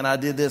 Stop thinking I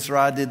did this or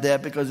I did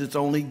that, because it's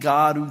only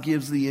God who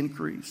gives the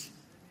increase.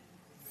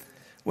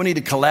 We need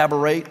to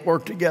collaborate,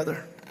 work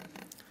together.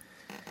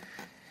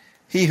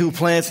 He who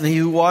plants and he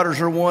who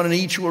waters are one, and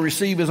each will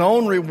receive his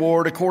own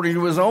reward according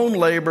to his own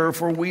labor,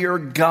 for we are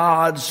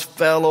God's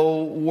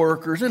fellow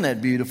workers. Isn't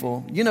that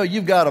beautiful? You know,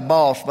 you've got a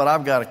boss, but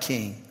I've got a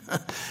king.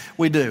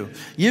 We do.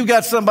 You've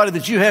got somebody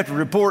that you have to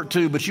report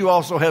to, but you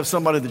also have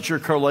somebody that you're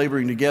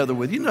co-laboring together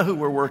with. You know who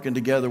we're working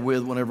together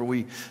with whenever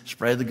we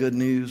spread the good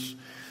news,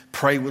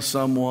 pray with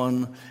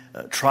someone,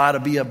 try to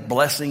be a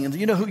blessing. And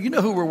you know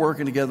who we're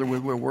working together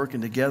with? We're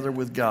working together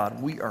with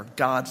God. We are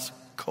God's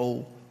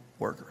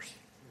co-workers.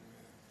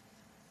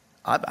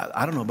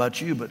 I don't know about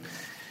you, but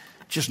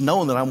just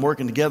knowing that I'm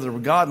working together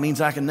with God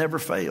means I can never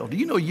fail. Do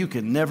you know you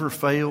can never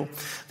fail?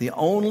 The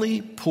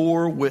only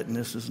poor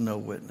witness is no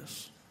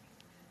witness.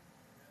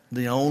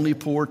 The only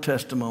poor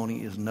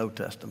testimony is no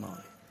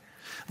testimony.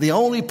 The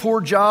only poor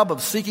job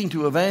of seeking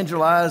to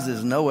evangelize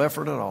is no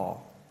effort at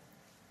all.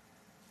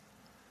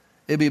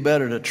 It'd be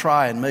better to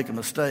try and make a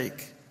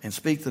mistake and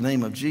speak the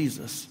name of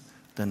Jesus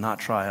than not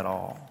try at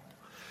all.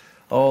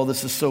 Oh,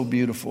 this is so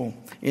beautiful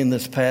in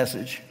this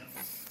passage.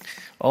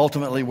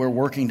 Ultimately, we're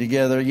working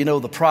together. You know,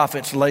 the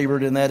prophets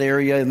labored in that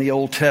area in the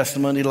Old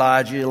Testament,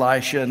 Elijah,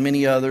 Elisha, and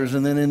many others.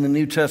 And then in the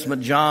New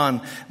Testament,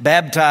 John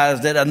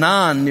baptized at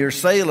Anan near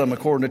Salem,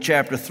 according to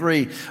chapter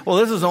 3. Well,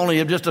 this is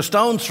only just a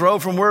stone's throw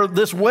from where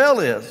this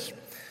well is.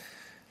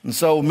 And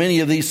so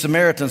many of these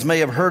Samaritans may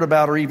have heard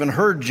about or even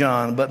heard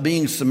John, but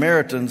being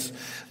Samaritans,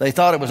 they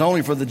thought it was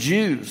only for the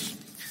Jews.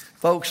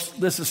 Folks,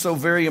 this is so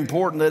very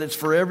important that it's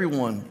for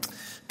everyone.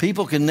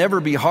 People can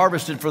never be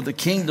harvested for the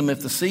kingdom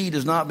if the seed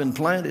has not been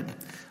planted.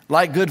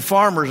 Like good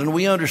farmers, and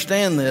we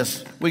understand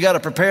this, we got to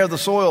prepare the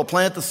soil,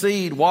 plant the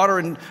seed,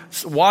 water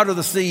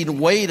the seed, and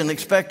wait and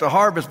expect a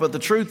harvest. But the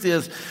truth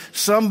is,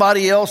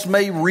 somebody else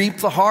may reap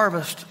the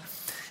harvest.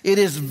 It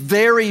is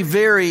very,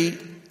 very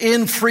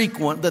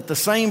infrequent that the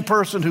same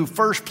person who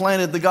first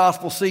planted the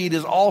gospel seed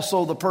is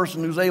also the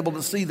person who's able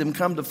to see them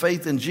come to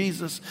faith in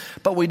Jesus.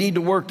 But we need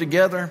to work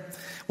together.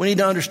 We need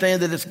to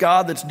understand that it's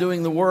God that's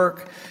doing the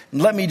work.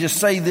 And let me just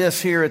say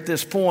this here at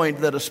this point,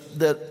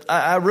 that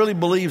I really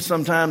believe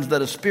sometimes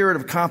that a spirit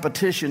of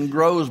competition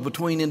grows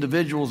between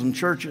individuals and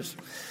churches.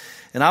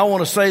 And I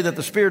want to say that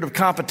the spirit of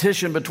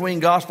competition between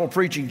gospel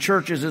preaching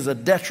churches is a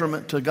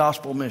detriment to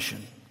gospel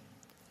mission.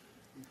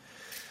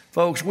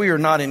 Folks, we are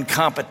not in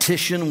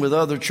competition with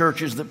other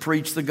churches that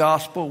preach the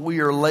gospel. We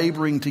are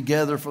laboring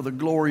together for the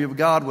glory of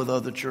God with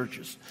other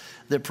churches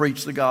that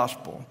preach the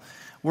gospel.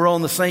 We're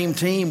on the same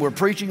team. We're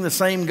preaching the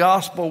same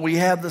gospel. We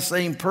have the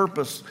same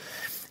purpose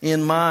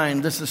in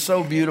mind. This is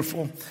so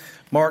beautiful.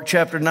 Mark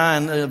chapter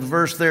 9, the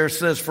verse there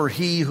says, "For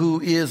he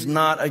who is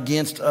not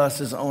against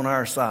us is on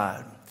our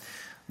side."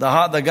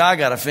 The guy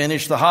got to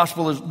finish. The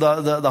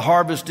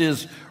harvest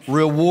is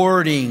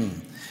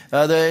rewarding.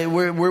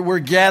 We're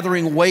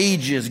gathering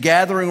wages,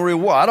 gathering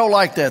reward. I don't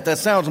like that. That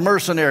sounds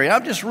mercenary.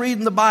 I'm just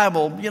reading the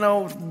Bible,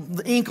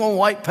 the ink on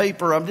white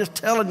paper. I'm just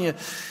telling you,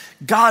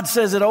 God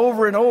says it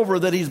over and over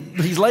that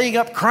He's laying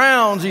up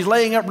crowns, He's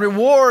laying up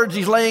rewards,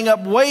 He's laying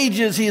up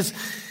wages.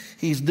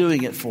 He's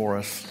doing it for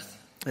us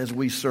as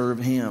we serve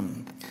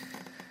Him.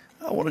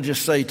 I want to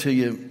just say to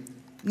you,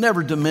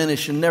 never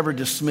diminish and never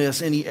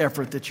dismiss any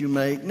effort that you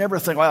make. Never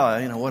think,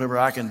 well, whatever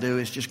I can do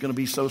is just going to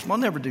be so small.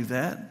 Never do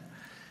that.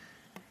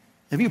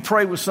 If you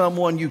pray with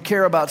someone, you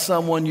care about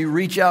someone, you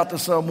reach out to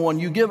someone,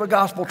 you give a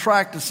gospel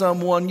tract to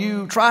someone,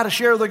 you try to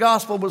share the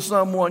gospel with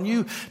someone,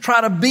 you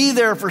try to be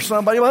there for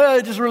somebody, well,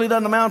 it just really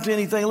doesn't amount to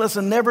anything.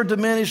 Listen, never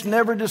diminish,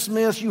 never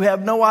dismiss. You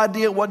have no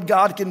idea what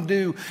God can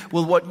do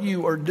with what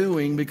you are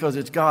doing because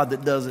it's God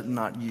that does it,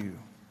 not you.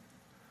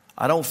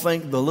 I don't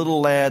think the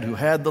little lad who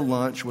had the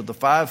lunch with the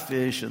 5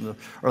 fish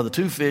or the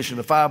 2 fish and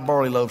the 5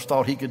 barley loaves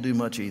thought he could do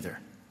much either.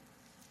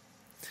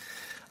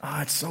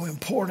 It's so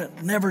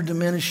important. Never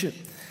diminish it.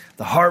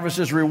 The harvest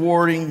is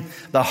rewarding.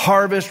 The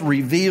harvest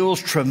reveals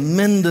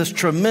tremendous,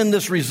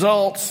 tremendous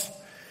results.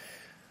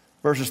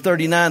 Verses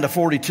 39 to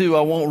 42,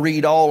 I won't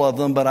read all of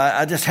them, but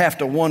I just have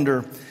to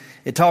wonder.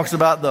 It talks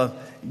about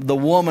the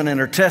woman and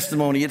her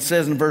testimony. It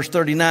says in verse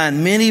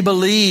 39, many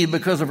believed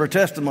because of her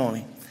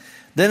testimony.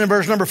 Then in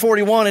verse number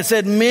 41, it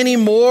said many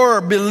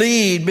more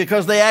believed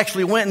because they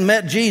actually went and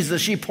met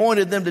Jesus. She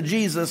pointed them to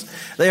Jesus.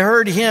 They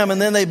heard Him and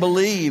then they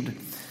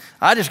believed.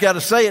 I just got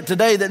to say it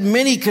today that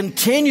many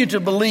continue to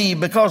believe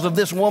because of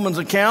this woman's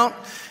account,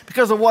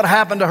 because of what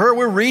happened to her.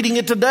 We're reading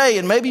it today,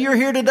 and maybe you're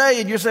here today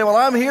and you're saying, well,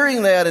 I'm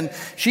hearing that. And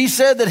she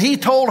said that He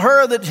told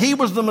her that He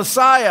was the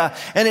Messiah,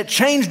 and it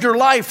changed her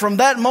life from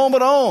that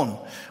moment on.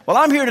 Well,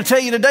 I'm here to tell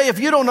you today, if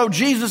you don't know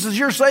Jesus as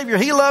your Savior,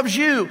 He loves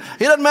you.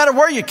 It doesn't matter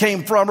where you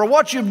came from or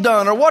what you've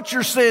done or what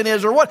your sin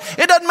is or what.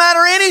 It doesn't matter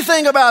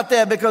anything about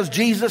that because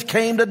Jesus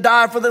came to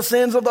die for the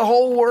sins of the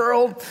whole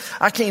world.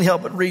 I can't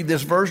help but read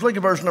this verse. Look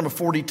at verse number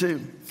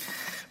 42.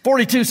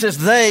 42 says,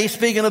 they,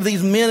 speaking of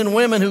these men and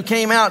women who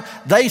came out,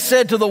 they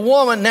said to the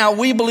woman, now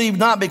we believe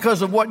not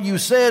because of what you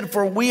said,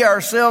 for we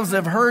ourselves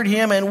have heard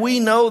Him, and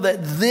we know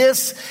that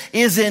this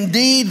is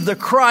indeed the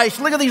Christ.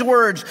 Look at these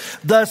words,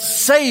 the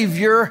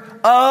Savior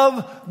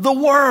of the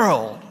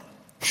world.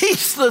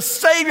 He's the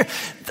Savior.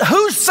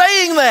 Who's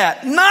saying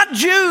that? Not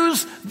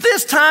Jews.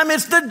 This time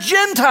it's the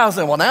Gentiles.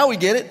 Well, now we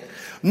get it.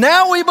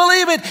 Now we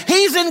believe it.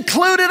 He's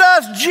included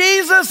us.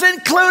 Jesus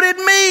included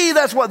me.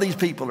 That's what these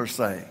people are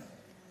saying.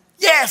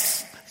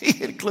 Yes,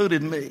 He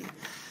included me.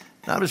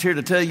 And I'm just here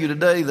to tell you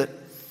today that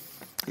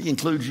He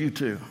includes you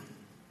too.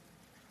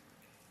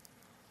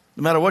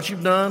 No matter what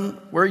you've done,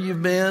 where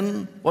you've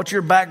been, what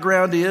your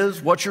background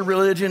is, what your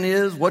religion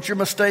is, what your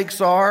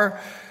mistakes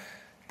are,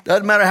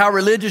 doesn't matter how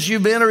religious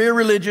you've been or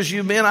irreligious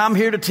you've been, I'm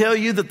here to tell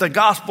you that the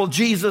gospel,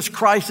 Jesus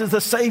Christ, is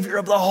the Savior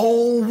of the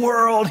whole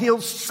world.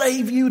 He'll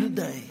save you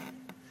today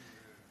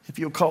if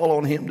you'll call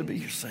on Him to be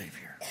your Savior.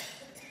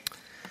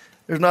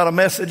 There's not a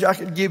message I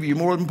could give you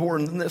more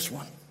important than this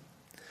one.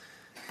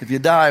 If you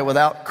die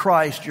without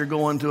Christ, you're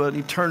going to an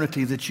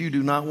eternity that you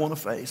do not want to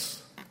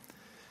face.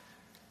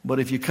 But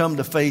if you come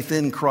to faith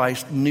in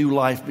Christ, new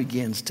life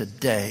begins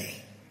today.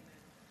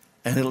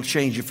 And it'll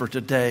change you for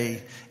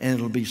today, and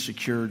it'll be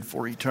secured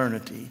for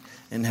eternity.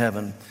 And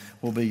heaven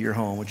will be your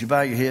home. Would you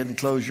bow your head and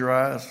close your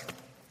eyes?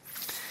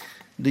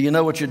 Do you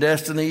know what your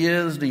destiny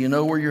is? Do you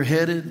know where you're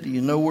headed? Do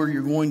you know where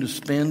you're going to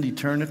spend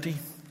eternity?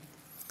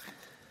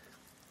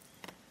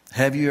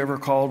 Have you ever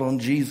called on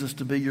Jesus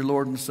to be your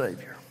Lord and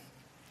Savior?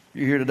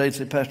 You're here today and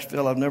say, Pastor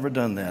Phil, I've never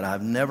done that.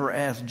 I've never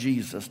asked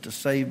Jesus to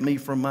save me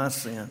from my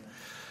sin.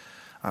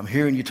 I'm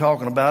hearing you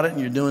talking about it, and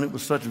you're doing it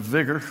with such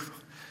vigor.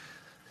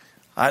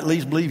 I at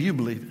least believe you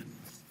believe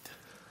it.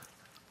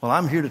 Well,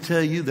 I'm here to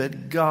tell you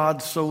that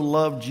God so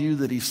loved you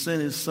that He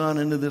sent His Son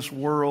into this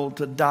world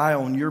to die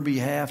on your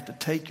behalf, to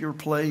take your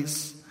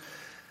place.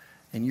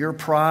 And your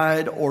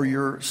pride or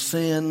your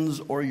sins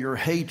or your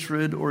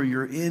hatred or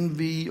your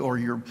envy or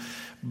your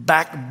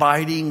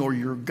backbiting or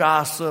your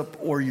gossip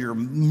or your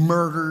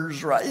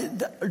murders, right?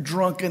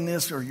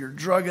 Drunkenness or your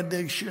drug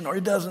addiction,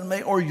 or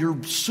or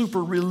your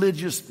super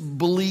religious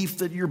belief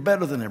that you're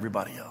better than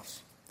everybody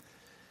else.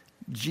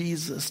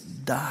 Jesus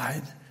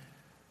died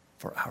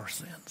for our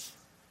sins.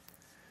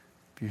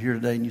 If you're here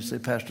today and you say,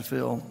 Pastor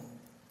Phil,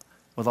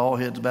 with all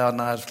heads bowed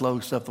and eyes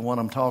closed except the one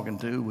I'm talking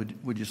to,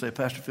 would you say,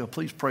 Pastor Phil,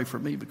 please pray for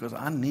me because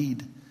I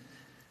need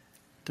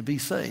to be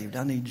saved.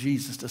 I need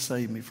Jesus to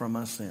save me from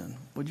my sin.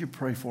 Would you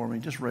pray for me?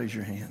 Just raise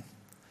your hand.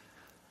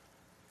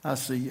 I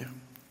see you.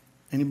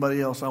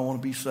 Anybody else, I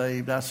want to be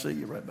saved? I see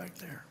you right back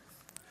there.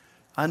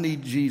 I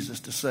need Jesus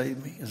to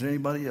save me. Is there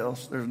anybody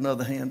else? There's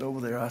another hand over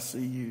there. I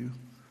see you.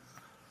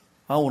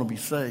 I want to be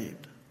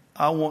saved.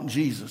 I want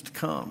Jesus to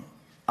come.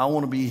 I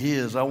want to be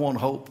his. I want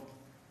hope.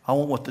 I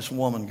want what this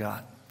woman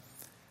got.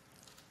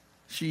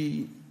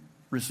 She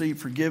received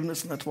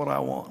forgiveness, and that's what I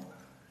want.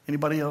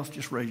 Anybody else?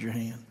 Just raise your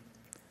hand.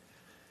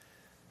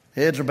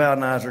 Heads are bowed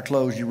and eyes are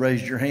closed. You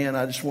raised your hand.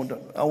 I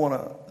want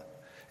to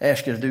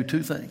ask you to do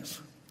two things.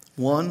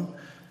 One,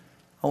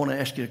 I want to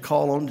ask you to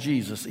call on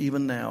Jesus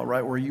even now,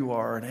 right where you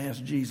are, and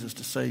ask Jesus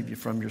to save you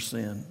from your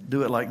sin.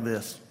 Do it like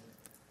this,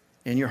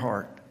 in your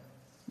heart.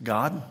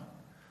 God,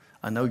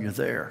 I know you're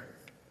there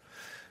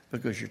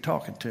because you're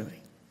talking to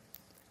me,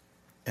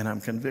 and I'm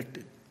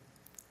convicted.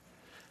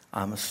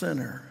 I'm a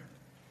sinner,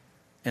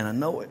 and I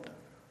know it.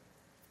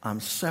 I'm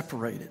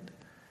separated,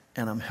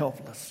 and I'm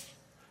helpless.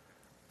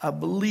 I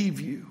believe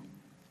you,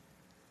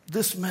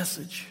 this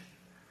message,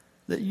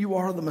 that you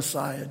are the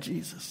Messiah,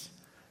 Jesus,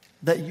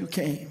 that you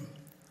came,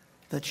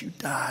 that you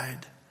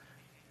died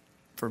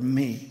for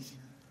me.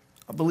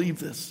 I believe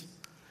this.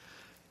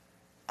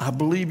 I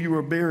believe you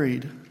were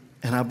buried,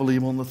 and I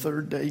believe on the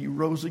third day you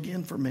rose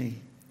again for me.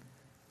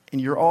 And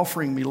you're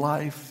offering me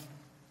life,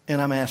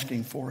 and I'm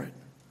asking for it.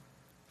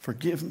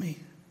 Forgive me,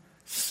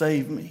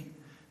 save me,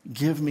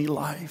 give me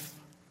life.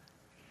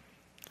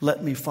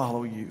 Let me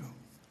follow you.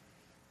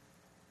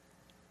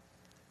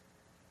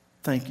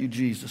 Thank you,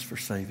 Jesus, for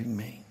saving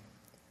me.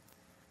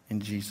 In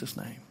Jesus'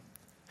 name.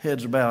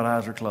 Heads are bowed,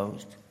 eyes are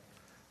closed.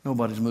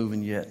 Nobody's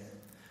moving yet.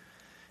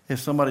 If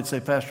somebody'd say,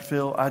 Pastor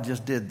Phil, I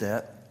just did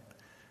that.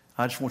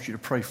 I just want you to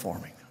pray for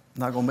me. I'm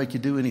not going to make you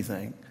do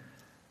anything.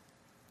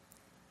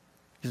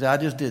 You say, I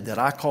just did that.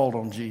 I called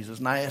on Jesus,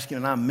 and I asked him,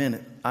 and I meant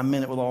it. I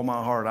meant it with all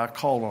my heart. I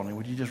called on him.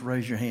 Would you just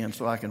raise your hand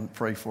so I can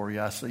pray for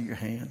you? I see your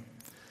hand.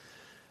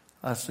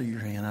 I see your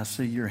hand. I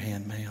see your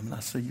hand, ma'am. And I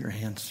see your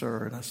hand,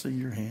 sir. And I see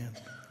your hand.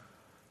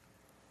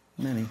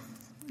 Many.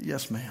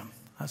 Yes, ma'am.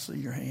 I see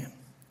your hand.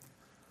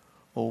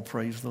 Oh,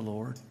 praise the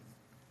Lord.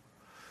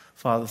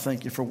 Father,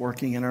 thank you for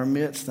working in our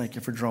midst. Thank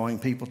you for drawing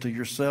people to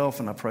yourself.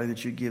 And I pray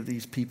that you give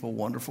these people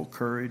wonderful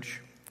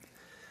courage.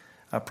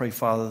 I pray,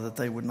 Father, that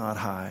they would not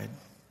hide.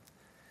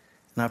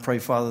 And I pray,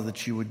 Father,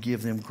 that you would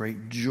give them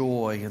great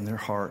joy in their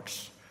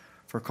hearts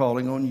for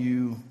calling on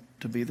you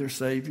to be their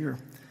Savior.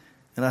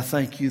 And I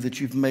thank you that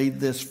you've made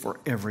this for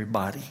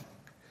everybody.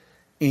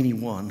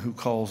 Anyone who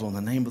calls on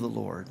the name of the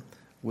Lord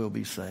will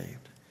be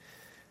saved.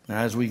 Now,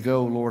 as we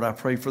go, Lord, I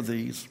pray for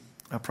these.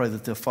 I pray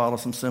that they'll follow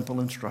some simple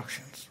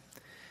instructions.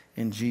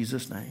 In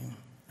Jesus' name,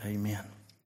 amen.